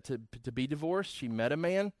permitted to be divorced. She met a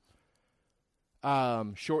man.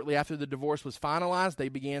 Shortly after the divorce was finalized, they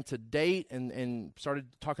began to date and started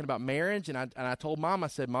talking about marriage. And I told Mom, I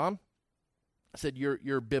said, Mom,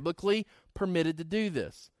 you're biblically permitted to do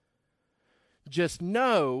this. Just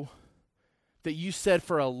know that you said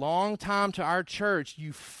for a long time to our church,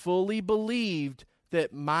 you fully believed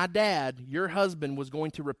that my dad, your husband, was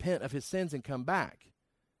going to repent of his sins and come back.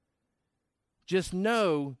 Just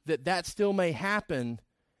know that still may happen,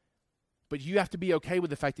 but you have to be okay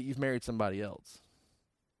with the fact that you've married somebody else,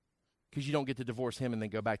 because you don't get to divorce him and then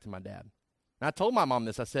go back to my dad. And I told my mom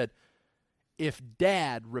this. I said, if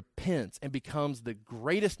Dad repents and becomes the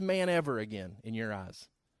greatest man ever again in your eyes,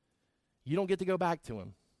 you don't get to go back to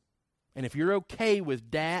him. And if you're okay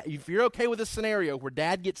with Dad, if you're okay with a scenario where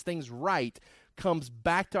Dad gets things right, comes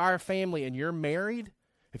back to our family, and you're married,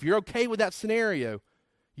 if you're okay with that scenario,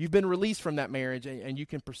 you've been released from that marriage and you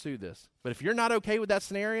can pursue this. But if you're not okay with that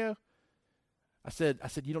scenario, I said,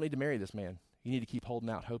 you don't need to marry this man. You need to keep holding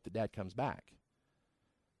out hope that Dad comes back.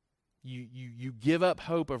 You give up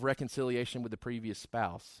hope of reconciliation with the previous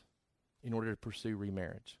spouse in order to pursue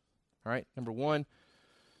remarriage. All right, number 1,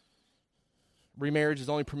 remarriage is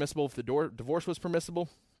only permissible if the divorce was permissible.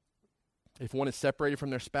 If one is separated from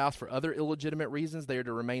their spouse for other illegitimate reasons, they are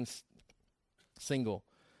to remain single.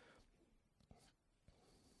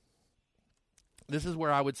 This is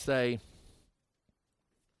where I would say,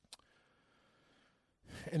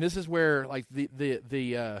 and this is where, like,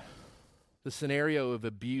 the scenario of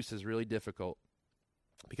abuse is really difficult,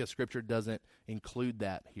 because Scripture doesn't include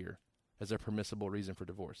that here as a permissible reason for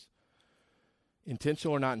divorce.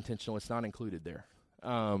 Intentional or not intentional, it's not included there.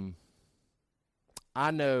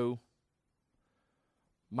 I know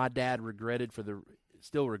my dad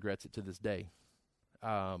still regrets it to this day.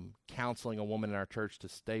 Counseling a woman in our church to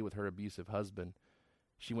stay with her abusive husband.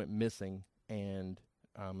 She went missing and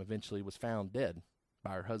eventually was found dead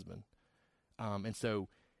by her husband. And so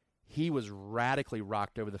he was radically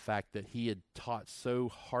rocked over the fact that he had taught so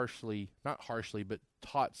harshly, not harshly, but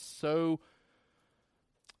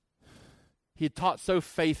he had taught so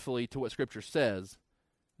faithfully to what Scripture says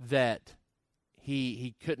that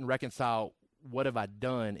he couldn't reconcile what have I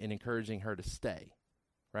done in encouraging her to stay,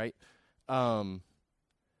 right?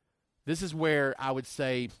 This is where I would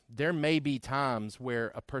say there may be times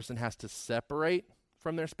where a person has to separate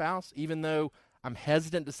from their spouse, even though I'm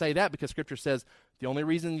hesitant to say that because Scripture says the only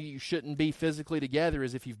reason you shouldn't be physically together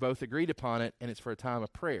is if you've both agreed upon it and it's for a time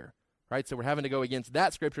of prayer, right? So we're having to go against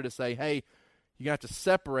that Scripture to say, hey, you're going to have to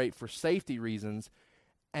separate for safety reasons.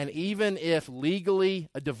 And even if legally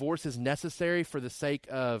a divorce is necessary for the sake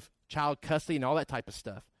of child custody and all that type of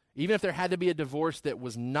stuff, even if there had to be a divorce that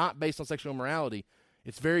was not based on sexual immorality,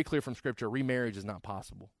 it's very clear from Scripture remarriage is not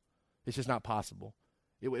possible. It's just not possible.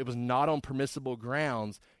 It was not on permissible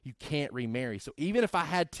grounds. You can't remarry. So even if I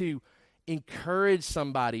had to encourage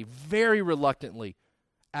somebody very reluctantly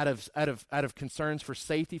out of concerns for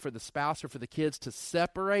safety for the spouse or for the kids to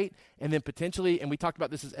separate and then potentially, and we talked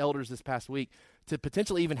about this as elders this past week, to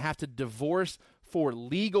potentially even have to divorce for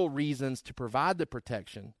legal reasons to provide the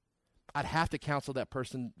protection, I'd have to counsel that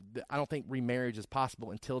person. I don't think remarriage is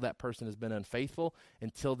possible until that person has been unfaithful,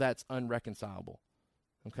 until that's unreconcilable.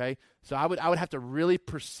 Okay? So I would have to really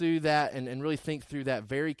pursue that and really think through that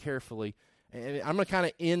very carefully. And I'm going to kind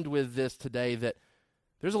of end with this today, that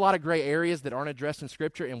there's a lot of gray areas that aren't addressed in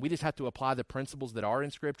Scripture, and we just have to apply the principles that are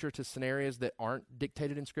in Scripture to scenarios that aren't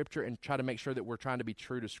dictated in Scripture and try to make sure that we're trying to be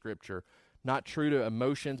true to Scripture. Not true to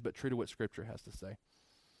emotions, but true to what Scripture has to say.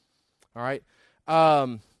 All right?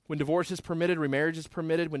 When divorce is permitted, remarriage is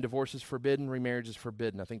permitted. When divorce is forbidden, remarriage is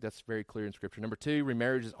forbidden. I think that's very clear in Scripture. Number 2,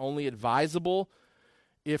 remarriage is only advisable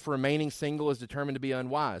if remaining single is determined to be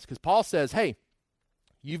unwise. Because Paul says, hey,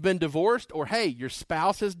 you've been divorced, or hey, your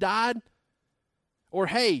spouse has died, or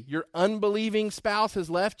hey, your unbelieving spouse has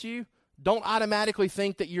left you. Don't automatically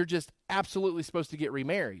think that you're just absolutely supposed to get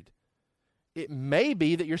remarried. It may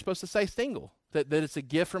be that you're supposed to stay single, that it's a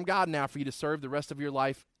gift from God now for you to serve the rest of your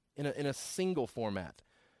life in a single format.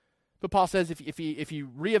 But Paul says if you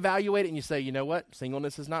reevaluate it and you say, you know what,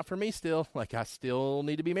 singleness is not for me still, like I still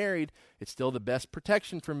need to be married, it's still the best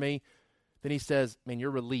protection for me, then he says, man, you're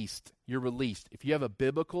released. You're released. If you have a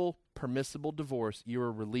biblical, permissible divorce, you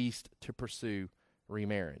are released to pursue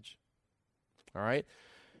remarriage. All right?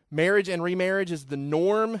 Marriage and remarriage is the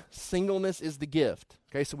norm. Singleness is the gift.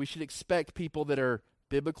 Okay, so we should expect people that are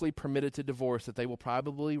biblically permitted to divorce that they will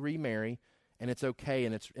probably remarry, and it's okay,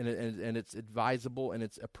 and it's advisable, and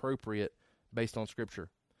it's appropriate based on Scripture.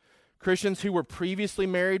 Christians who were previously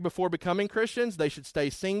married before becoming Christians, they should stay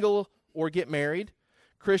single or get married.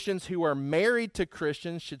 Christians who are married to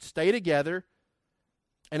Christians should stay together,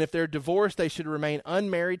 and if they're divorced, they should remain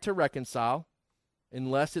unmarried to reconcile,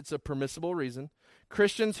 unless it's a permissible reason.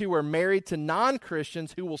 Christians who are married to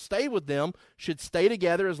non-Christians who will stay with them should stay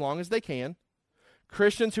together as long as they can.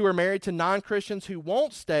 Christians who are married to non-Christians who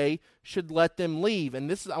won't stay should let them leave. And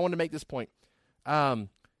I want to make this point.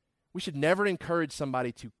 We should never encourage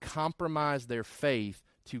somebody to compromise their faith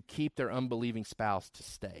to keep their unbelieving spouse to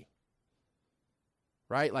stay.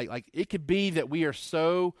 Right? Like it could be that we are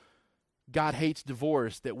so God hates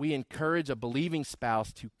divorce that we encourage a believing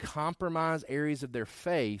spouse to compromise areas of their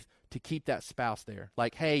faith to keep that spouse there.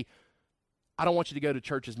 Like, hey, I don't want you to go to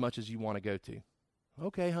church as much as you want to go to.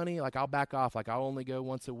 Okay, honey, like I'll back off. Like I'll only go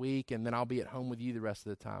once a week and then I'll be at home with you the rest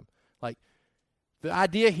of the time. Like the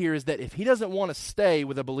idea here is that if he doesn't want to stay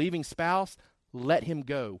with a believing spouse, let him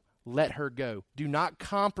go. Let her go. Do not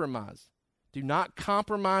compromise. Do not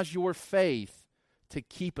compromise your faith to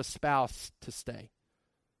keep a spouse to stay.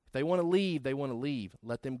 If they want to leave, they want to leave.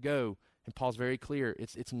 Let them go. And Paul's very clear,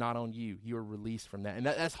 it's not on you. You are released from that. And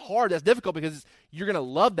that's hard, that's difficult because you're going to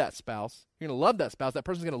love that spouse. You're going to love that spouse. That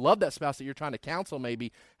person's going to love that spouse that you're trying to counsel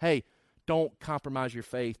maybe. Hey, don't compromise your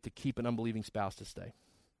faith to keep an unbelieving spouse to stay.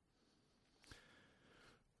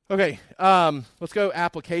 Okay, let's go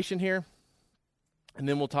application here. And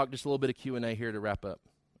then we'll talk just a little bit of Q&A here to wrap up.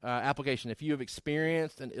 Application, if you have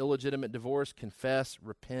experienced an illegitimate divorce, confess,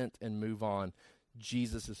 repent, and move on.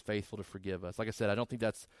 Jesus is faithful to forgive us. Like I said, I don't think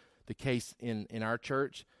that's the case in our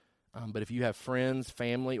church, but if you have friends,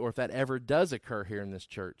 family, or if that ever does occur here in this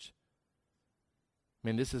church, I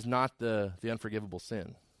mean, this is not the unforgivable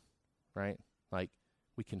sin, right? Like,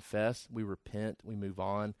 we confess, we repent, we move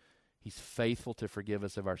on. He's faithful to forgive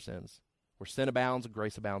us of our sins. Where sin abounds,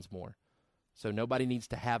 grace abounds more. So nobody needs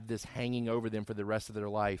to have this hanging over them for the rest of their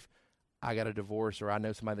life. I got a divorce, or I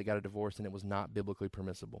know somebody that got a divorce and it was not biblically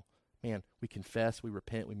permissible. man, we confess, we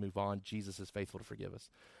repent, we move on. Jesus is faithful to forgive us.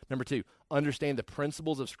 Number 2, understand the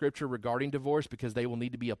principles of Scripture regarding divorce because they will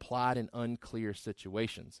need to be applied in unclear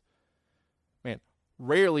situations. Man,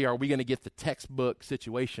 rarely are we going to get the textbook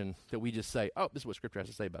situation that we just say, oh, this is what Scripture has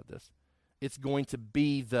to say about this. It's going to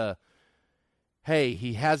be the, hey,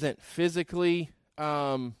 he hasn't physically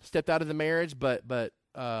stepped out of the marriage, but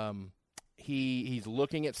he's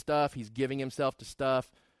looking at stuff, he's giving himself to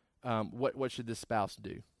stuff. What should this spouse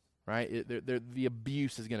do? Right? The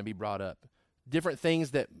abuse is going to be brought up. Different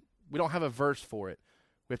things that we don't have a verse for it.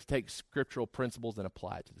 We have to take scriptural principles and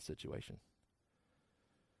apply it to the situation.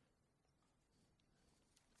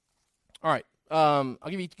 All right. I'll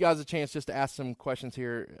give you guys a chance just to ask some questions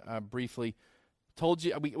here briefly. Told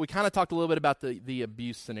you we kind of talked a little bit about the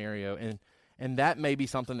abuse scenario, and that may be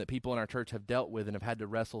something that people in our church have dealt with and have had to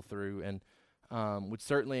wrestle through, and would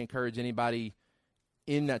certainly encourage anybody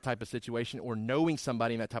in that type of situation or knowing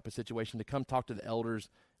somebody in that type of situation to come talk to the elders.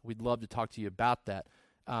 We'd love to talk to you about that.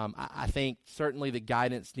 I think certainly the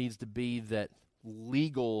guidance needs to be that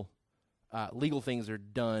legal things are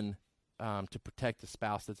done to protect the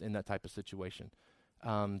spouse that's in that type of situation.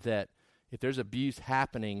 That if there's abuse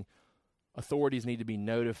happening, authorities need to be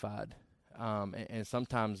notified. And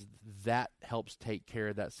sometimes that helps take care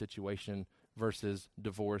of that situation versus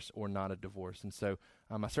divorce or not a divorce. And so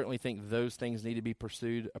I certainly think those things need to be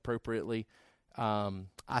pursued appropriately.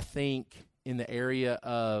 I think in the area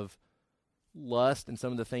of lust and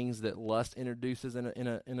some of the things that lust introduces in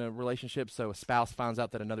a relationship, so a spouse finds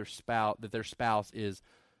out that their spouse is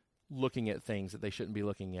looking at things that they shouldn't be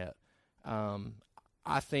looking at.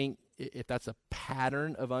 I think if that's a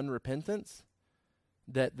pattern of unrepentance,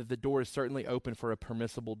 that the door is certainly open for a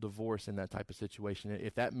permissible divorce in that type of situation.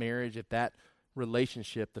 If that marriage, if that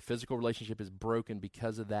relationship, the physical relationship is broken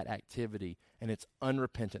because of that activity and it's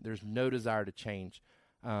unrepentant, there's no desire to change.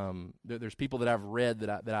 There's people that I've read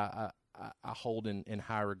that I hold in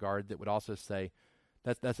high regard that would also say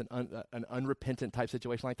that's an unrepentant type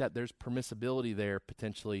situation like that. There's permissibility there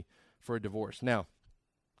potentially for a divorce. Now,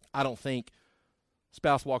 I don't think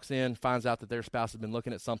spouse walks in, finds out that their spouse has been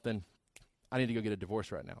looking at something, I need to go get a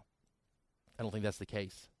divorce right now. I don't think that's the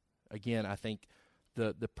case. Again, I think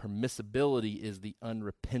the permissibility is the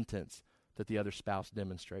unrepentance that the other spouse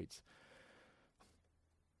demonstrates.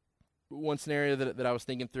 One scenario that I was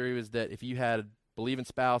thinking through is that if you had a believing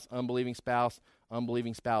spouse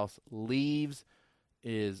leaves,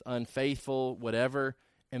 is unfaithful, whatever,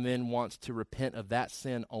 and then wants to repent of that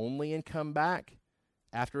sin only and come back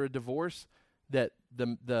after a divorce, that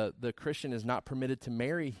the Christian is not permitted to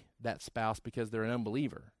marry that spouse because they're an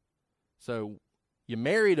unbeliever. So you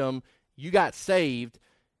married them, you got saved,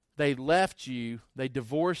 they left you, they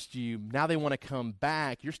divorced you, now they want to come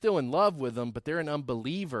back. You're still in love with them, but they're an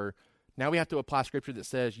unbeliever. Now we have to apply scripture that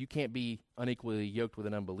says you can't be unequally yoked with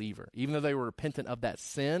an unbeliever. Even though they were repentant of that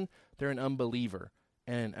sin, they're an unbeliever.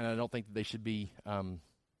 And I don't think that they should be,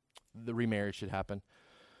 the remarriage should happen.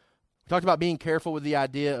 We talked about being careful with the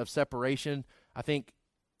idea of separation. I think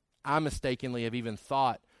I mistakenly have even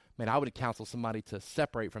thought, man, I would counsel somebody to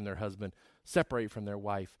separate from their husband, separate from their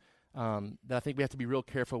wife. That I think we have to be real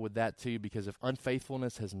careful with that too, because if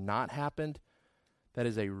unfaithfulness has not happened, that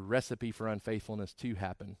is a recipe for unfaithfulness to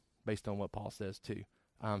happen, based on what Paul says too.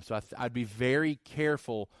 So I'd be very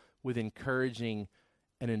careful with encouraging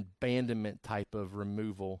an abandonment type of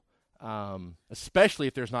removal, especially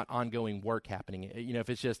if there's not ongoing work happening. You know,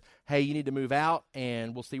 if it's just, hey, you need to move out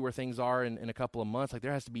and we'll see where things are in a couple of months. Like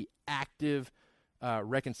there has to be active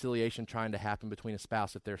reconciliation trying to happen between a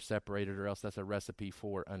spouse if they're separated, or else that's a recipe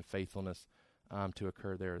for unfaithfulness to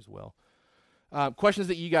occur there as well. Questions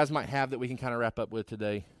that you guys might have that we can kind of wrap up with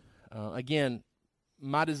today. Again,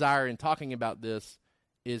 my desire in talking about this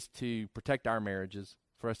is to protect our marriages,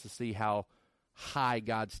 for us to see how high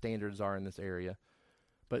God's standards are in this area,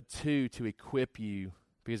 but two, to equip you,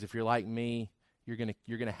 because if you're like me, you're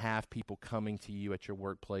gonna have people coming to you at your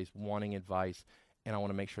workplace wanting advice, and I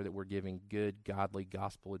want to make sure that we're giving good, godly,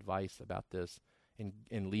 gospel advice about this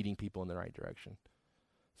and leading people in the right direction.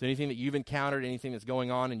 So anything that you've encountered, anything that's going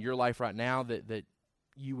on in your life right now that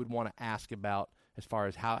you would want to ask about, as far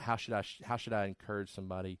as how should I encourage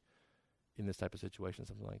somebody in this type of situation,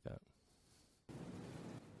 something like that.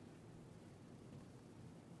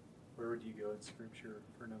 Where would you go in Scripture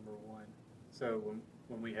for number one? So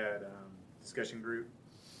when we had discussion group,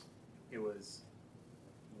 it was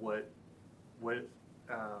what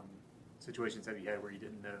situations have you had where you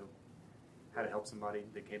didn't know how to help somebody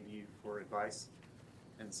that came to you for advice?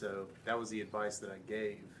 And so that was the advice that I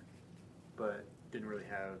gave, but didn't really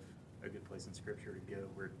have a good place in Scripture to go.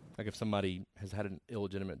 Where, like if somebody has had an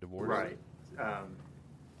illegitimate divorce? Right.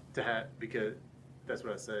 because that's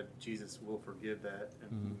what I said. Jesus will forgive that,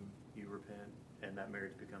 and you repent, and that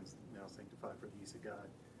marriage becomes now sanctified for the use of God.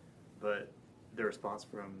 But the response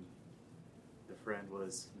from the friend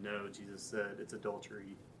was, no, Jesus said it's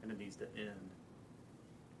adultery and it needs to end.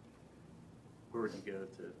 Where would you go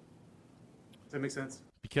to? Does that make sense?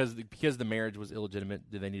 Because the marriage was illegitimate,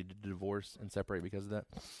 do they need to divorce and separate because of that?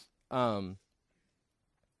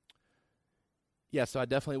 Yeah, so I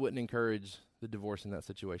definitely wouldn't encourage the divorce in that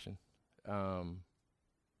situation. I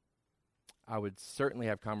would certainly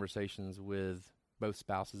have conversations with both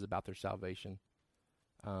spouses about their salvation,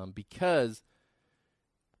 because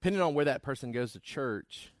depending on where that person goes to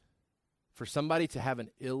church, for somebody to have an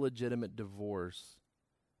illegitimate divorce,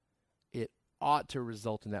 it ought to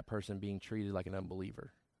result in that person being treated like an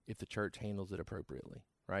unbeliever if the church handles it appropriately,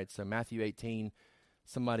 right? So Matthew 18,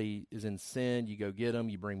 somebody is in sin, you go get them,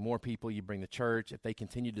 you bring more people, you bring the church. If they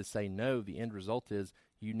continue to say no, the end result is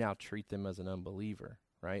you now treat them as an unbeliever,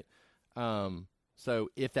 right? So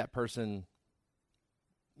if that person,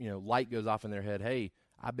 light goes off in their head, hey,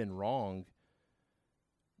 I've been wrong,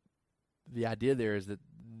 the idea there is that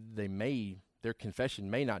their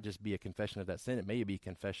confession may not just be a confession of that sin, it may be a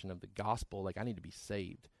confession of the gospel, like I need to be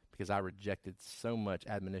saved because I rejected so much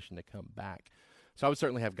admonition to come back. So I would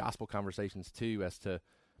certainly have gospel conversations too as to,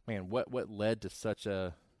 man, what led to such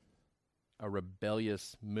a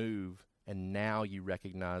rebellious move, and now you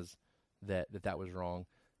recognize that was wrong,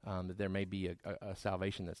 that there may be a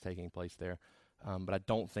salvation that's taking place there. But I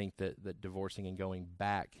don't think that divorcing and going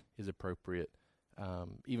back is appropriate,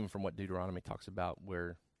 even from what Deuteronomy talks about,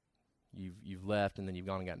 where you've left and then you've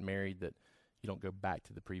gone and gotten married, that you don't go back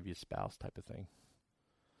to the previous spouse type of thing.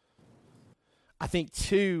 I think,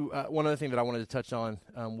 too, one other thing that I wanted to touch on,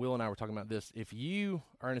 Will and I were talking about this. If you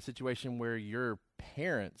are in a situation where your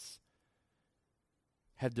parents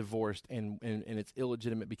have divorced and it's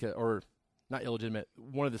illegitimate or not illegitimate,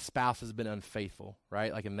 one of the spouses has been unfaithful,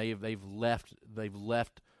 right? Like, and they've left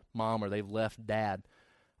mom or they've left dad.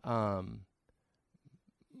 My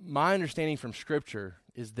understanding from Scripture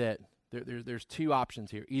is that there's two options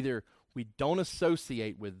here. Either we don't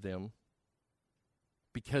associate with them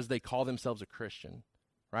because they call themselves a Christian,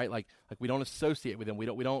 right? Like we don't associate with them. We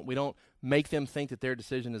don't make them think that their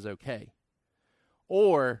decision is okay.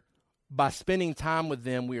 Or by spending time with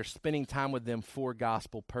them, we are spending time with them for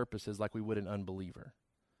gospel purposes, like we would an unbeliever.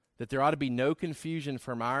 That there ought to be no confusion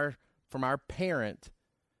from our parent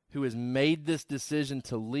who has made this decision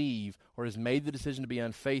to leave or has made the decision to be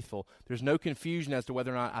unfaithful. There's no confusion as to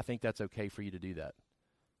whether or not I think that's okay for you to do that.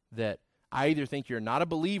 That I either think you're not a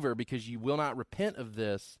believer because you will not repent of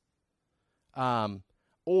this,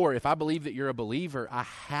 or if I believe that you're a believer, I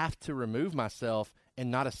have to remove myself and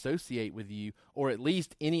not associate with you, or at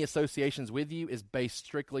least any associations with you is based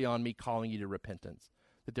strictly on me calling you to repentance.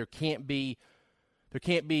 That there can't be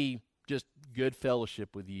just good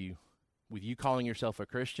fellowship with you calling yourself a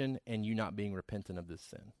Christian and you not being repentant of this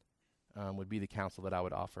sin, would be the counsel that I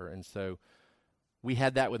would offer. And so we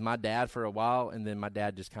had that with my dad for a while, and then my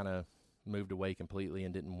dad just kind of moved away completely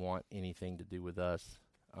and didn't want anything to do with us.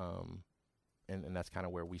 And that's kind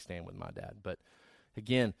of where we stand with my dad. But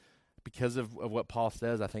again, because of what Paul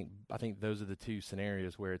says, I think those are the two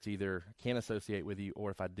scenarios where it's either I can't associate with you,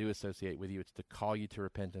 or if I do associate with you, it's to call you to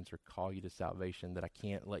repentance or call you to salvation, that I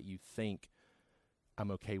can't let you think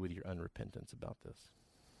I'm okay with your unrepentance about this.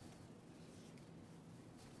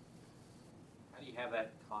 How do you have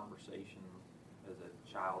that conversation as a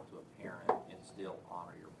child to a parent and still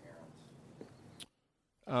honor your parents?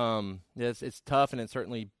 It's tough, and it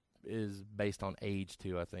certainly is based on age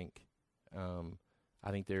too. I think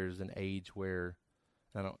there's an age where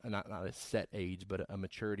not a set age, but a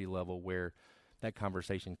maturity level where that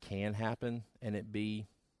conversation can happen, and it be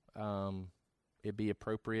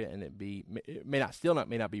appropriate, and it may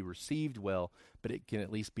not be received well, but it can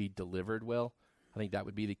at least be delivered well. I think that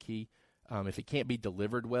would be the key. If it can't be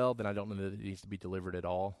delivered well, then I don't know that it needs to be delivered at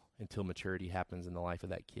all until maturity happens in the life of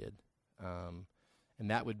that kid. And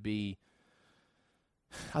that would be,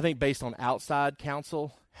 I think, based on outside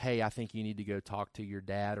counsel. Hey, I think you need to go talk to your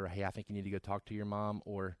dad, or hey, I think you need to go talk to your mom,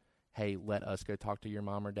 or hey, let us go talk to your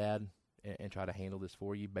mom or dad and try to handle this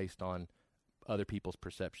for you based on other people's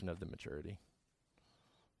perception of the maturity.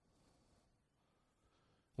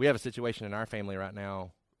 We have a situation in our family right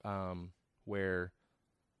now where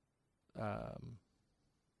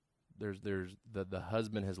there's the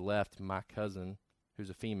husband has left my cousin, who's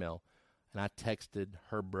a female, and I texted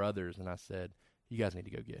her brothers and I said, you guys need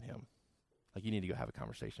to go get him. Like, you need to go have a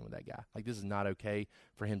conversation with that guy. Like, this is not okay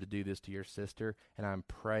for him to do this to your sister, and I'm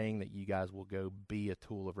praying that you guys will go be a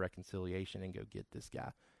tool of reconciliation and go get this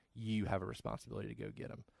guy. You have a responsibility to go get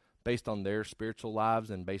him. based on their spiritual lives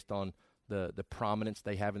and based on the prominence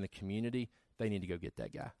they have in the community, they need to go get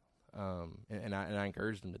that guy. And I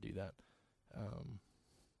encourage them to do that.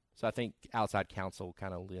 So I think outside counsel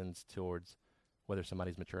kind of lends towards whether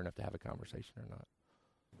somebody's mature enough to have a conversation or not.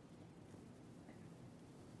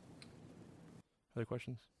 Other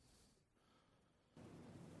questions?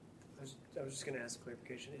 I was just going to ask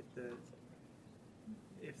clarification.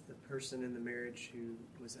 If the person in the marriage who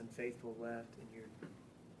was unfaithful left, and you're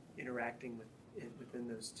interacting within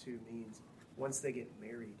those two means, once they get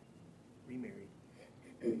remarried,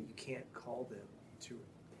 you can't call them to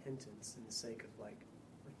repentance in the sake of like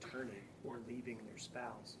returning or leaving their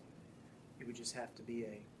spouse. It would just have to be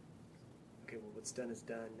okay, well, what's done is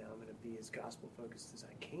done. Now I'm going to be as gospel focused as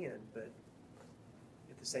I can, but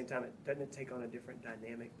at the same time, doesn't it take on a different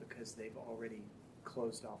dynamic because they've already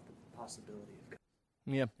closed off the possibility of God?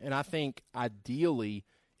 Yeah, and I think ideally,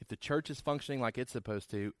 if the church is functioning like it's supposed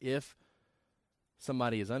to, if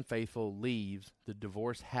somebody is unfaithful, leaves, the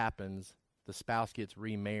divorce happens, the spouse gets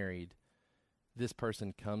remarried, this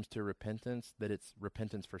person comes to repentance, that it's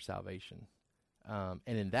repentance for salvation. And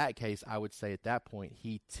in that case, I would say at that point,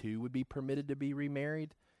 he too would be permitted to be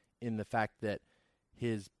remarried, in the fact that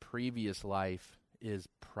his previous life is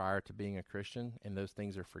prior to being a Christian, and those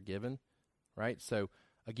things are forgiven, right? So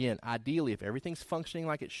again, ideally, if everything's functioning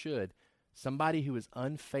like it should, somebody who is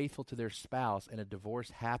unfaithful to their spouse and a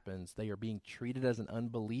divorce happens, they are being treated as an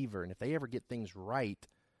unbeliever. And if they ever get things right,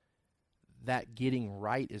 that getting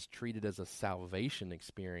right is treated as a salvation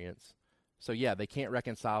experience. So yeah, they can't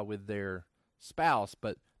reconcile with their spouse,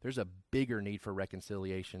 but there's a bigger need for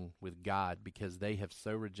reconciliation with God, because they have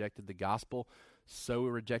so rejected the gospel, so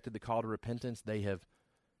rejected the call to repentance, they have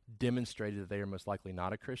demonstrated that they are most likely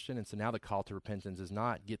not a Christian. And so now the call to repentance is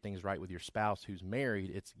not get things right with your spouse who's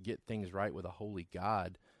married, it's get things right with a holy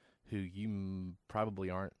God who you probably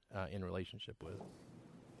aren't in relationship with.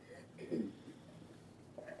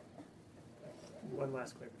 One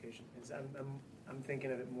last clarification is I'm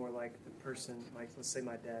thinking of it more like the person, like let's say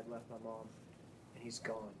my dad left my mom and he's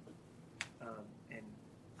gone, and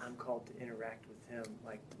I'm called to interact with him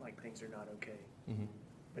like things are not okay. Mm-hmm.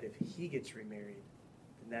 But if he gets remarried,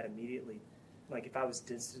 then that immediately, like if I was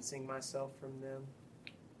distancing myself from them,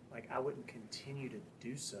 like I wouldn't continue to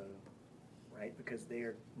do so, right? Because they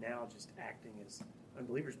are now just acting as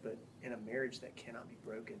unbelievers, but in a marriage that cannot be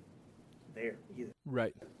broken there either.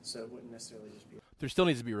 Right. So it wouldn't necessarily just be. There still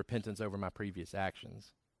needs to be repentance over my previous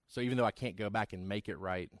actions. So even though I can't go back and make it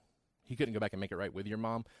right, he couldn't go back and make it right with your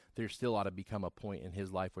mom, there still ought to become a point in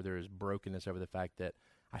his life where there is brokenness over the fact that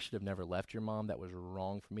I should have never left your mom. That was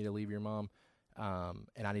wrong for me to leave your mom.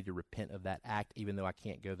 And I need to repent of that act, even though I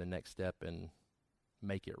can't go the next step and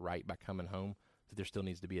make it right by coming home. That there still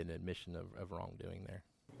needs to be an admission of wrongdoing there.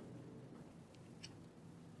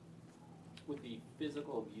 With the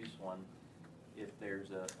physical abuse one, if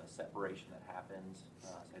there's a separation that happens,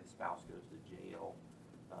 say the spouse goes to jail,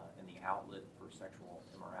 and the outlet for sexual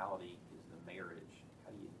immorality is the marriage,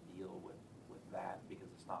 how do you deal with that? Because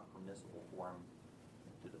it's not permissible for him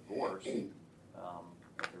to divorce,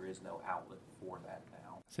 but there is no outlet for that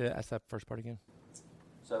now. Ask that first part again.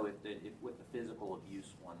 So if with the physical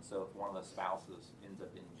abuse one, so if one of the spouses ends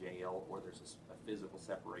up in jail, or there's a physical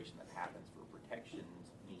separation that happens for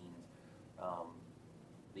protections means,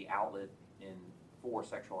 the outlet for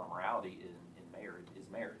sexual immorality in marriage is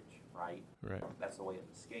marriage, right? Right. That's the way of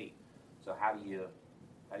escape. So how do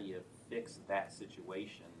you fix that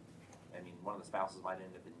situation? I mean, one of the spouses might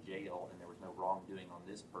end up in jail, and there was no wrongdoing on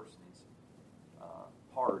this person's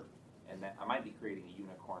part, and that I might be creating a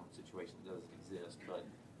unicorn situation that doesn't exist, but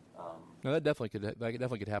No, that definitely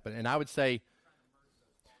could happen. And I would say,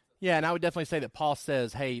 yeah, and I would definitely say that Paul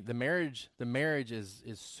says, hey, the marriage is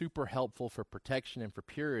super helpful for protection and for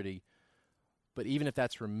purity, but even if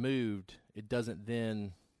that's removed, it doesn't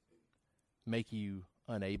then make you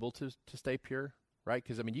unable to stay pure, right?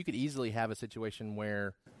 Because, I mean, you could easily have a situation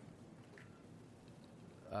where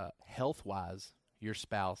health-wise, your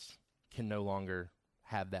spouse can no longer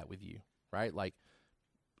have that with you, right? Like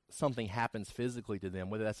something happens physically to them,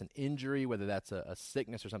 whether that's an injury, whether that's a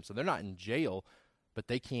sickness or something. So they're not in jail, but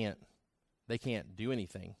they can't do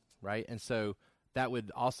anything, right? And so that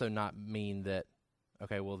would also not mean that,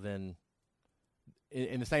 okay, well then,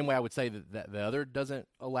 in the same way I would say that the other doesn't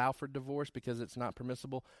allow for divorce because it's not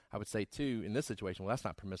permissible, I would say too, in this situation, well, that's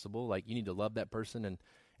not permissible. Like you need to love that person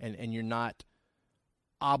and you're not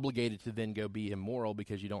obligated to then go be immoral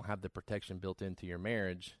because you don't have the protection built into your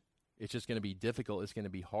marriage. It's just going to be difficult. It's going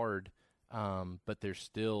to be hard. But there's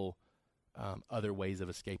still other ways of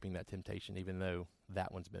escaping that temptation, even though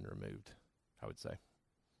that one's been removed, I would say.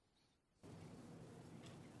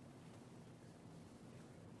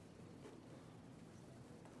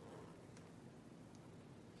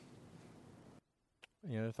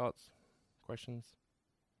 Any other thoughts, questions?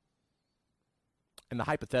 And the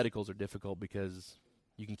hypotheticals are difficult because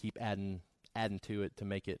you can keep adding to it to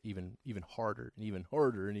make it even harder and even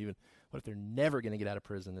harder, and even what if they're never going to get out of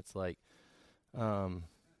prison? It's like, I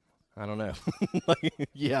don't know.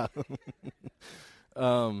 Yeah.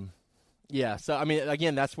 Yeah. So, I mean,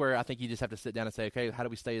 again, that's where I think you just have to sit down and say, okay, how do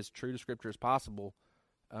we stay as true to Scripture as possible,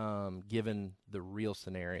 given the real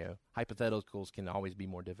scenario? Hypotheticals can always be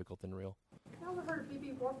more difficult than real. Have you ever heard of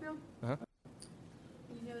B.B. Warfield? Uh-huh.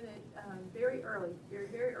 You know that very early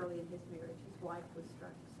in his marriage, his wife was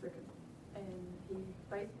stricken. And he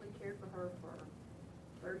basically cared for her for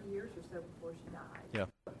 30 years or so before she died. Yeah.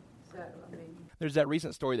 So, I mean... There's that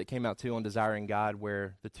recent story that came out, too, on Desiring God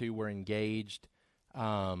where the two were engaged,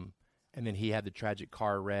 and then he had the tragic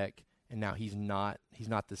car wreck, and now he's not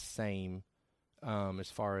the same as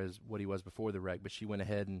far as what he was before the wreck, but she went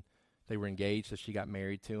ahead and they were engaged, so she got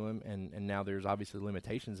married to him, and now there's obviously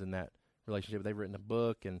limitations in that relationship. They've written a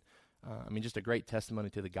book, and, I mean, just a great testimony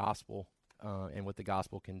to the gospel and what the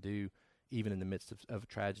gospel can do even in the midst of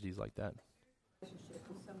tragedies like that. Relationship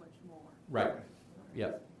is so much more. Right.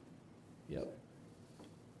 Yep. Well,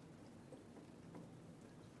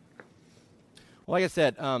 like I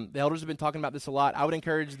said, the elders have been talking about this a lot. I would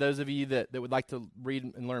encourage those of you that would like to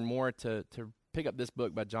read and learn more to pick up this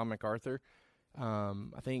book by John MacArthur.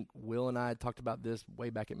 I think Will and I had talked about this way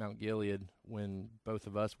back at Mount Gilead when both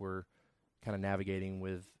of us were kind of navigating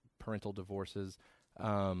with parental divorces.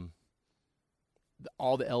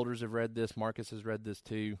 All the elders have read this. Marcus has read this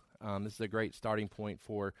too. This is a great starting point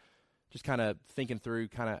for just kind of thinking through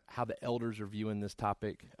kind of how the elders are viewing this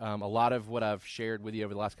topic. A lot of what I've shared with you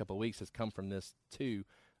over the last couple of weeks has come from this too.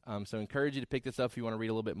 So encourage you to pick this up if you want to read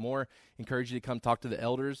a little bit more. Encourage you to come talk to the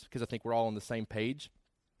elders because I think we're all on the same page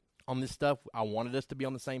on this stuff. I wanted us to be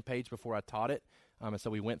on the same page before I taught it. And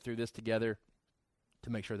so we went through this together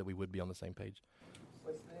to make sure that we would be on the same page.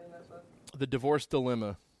 What's the name of that book? The Divorce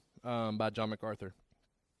Dilemma. By John MacArthur.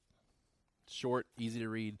 Short, easy to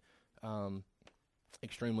read,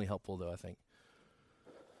 extremely helpful though, I think.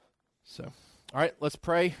 So, all right, let's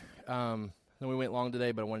pray. Then we went long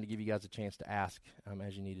today, but I wanted to give you guys a chance to ask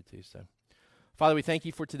as you needed to. So, Father, we thank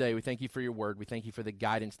you for today. We thank you for your word. We thank you for the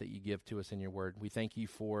guidance that you give to us in your word. We thank you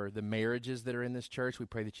for the marriages that are in this church. We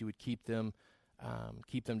pray that you would keep them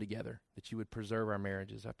together, that you would preserve our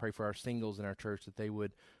marriages. I pray for our singles in our church that they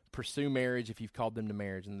would pursue marriage if you've called them to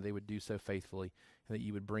marriage, and that they would do so faithfully, and that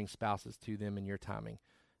you would bring spouses to them in your timing.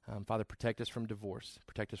 Father, protect us from divorce.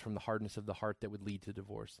 Protect us from the hardness of the heart that would lead to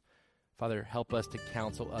divorce. Father, help us to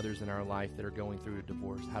counsel others in our life that are going through a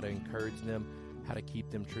divorce, how to encourage them, how to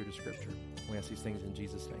keep them true to Scripture. We ask these things in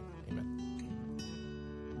Jesus' name. Amen.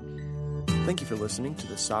 Thank you for listening to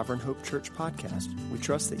the Sovereign Hope Church podcast. We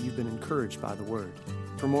trust that you've been encouraged by the word.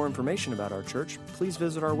 For more information about our church, please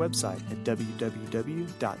visit our website at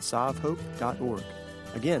www.sovhope.org.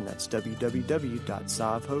 Again, that's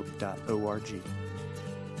www.sovhope.org.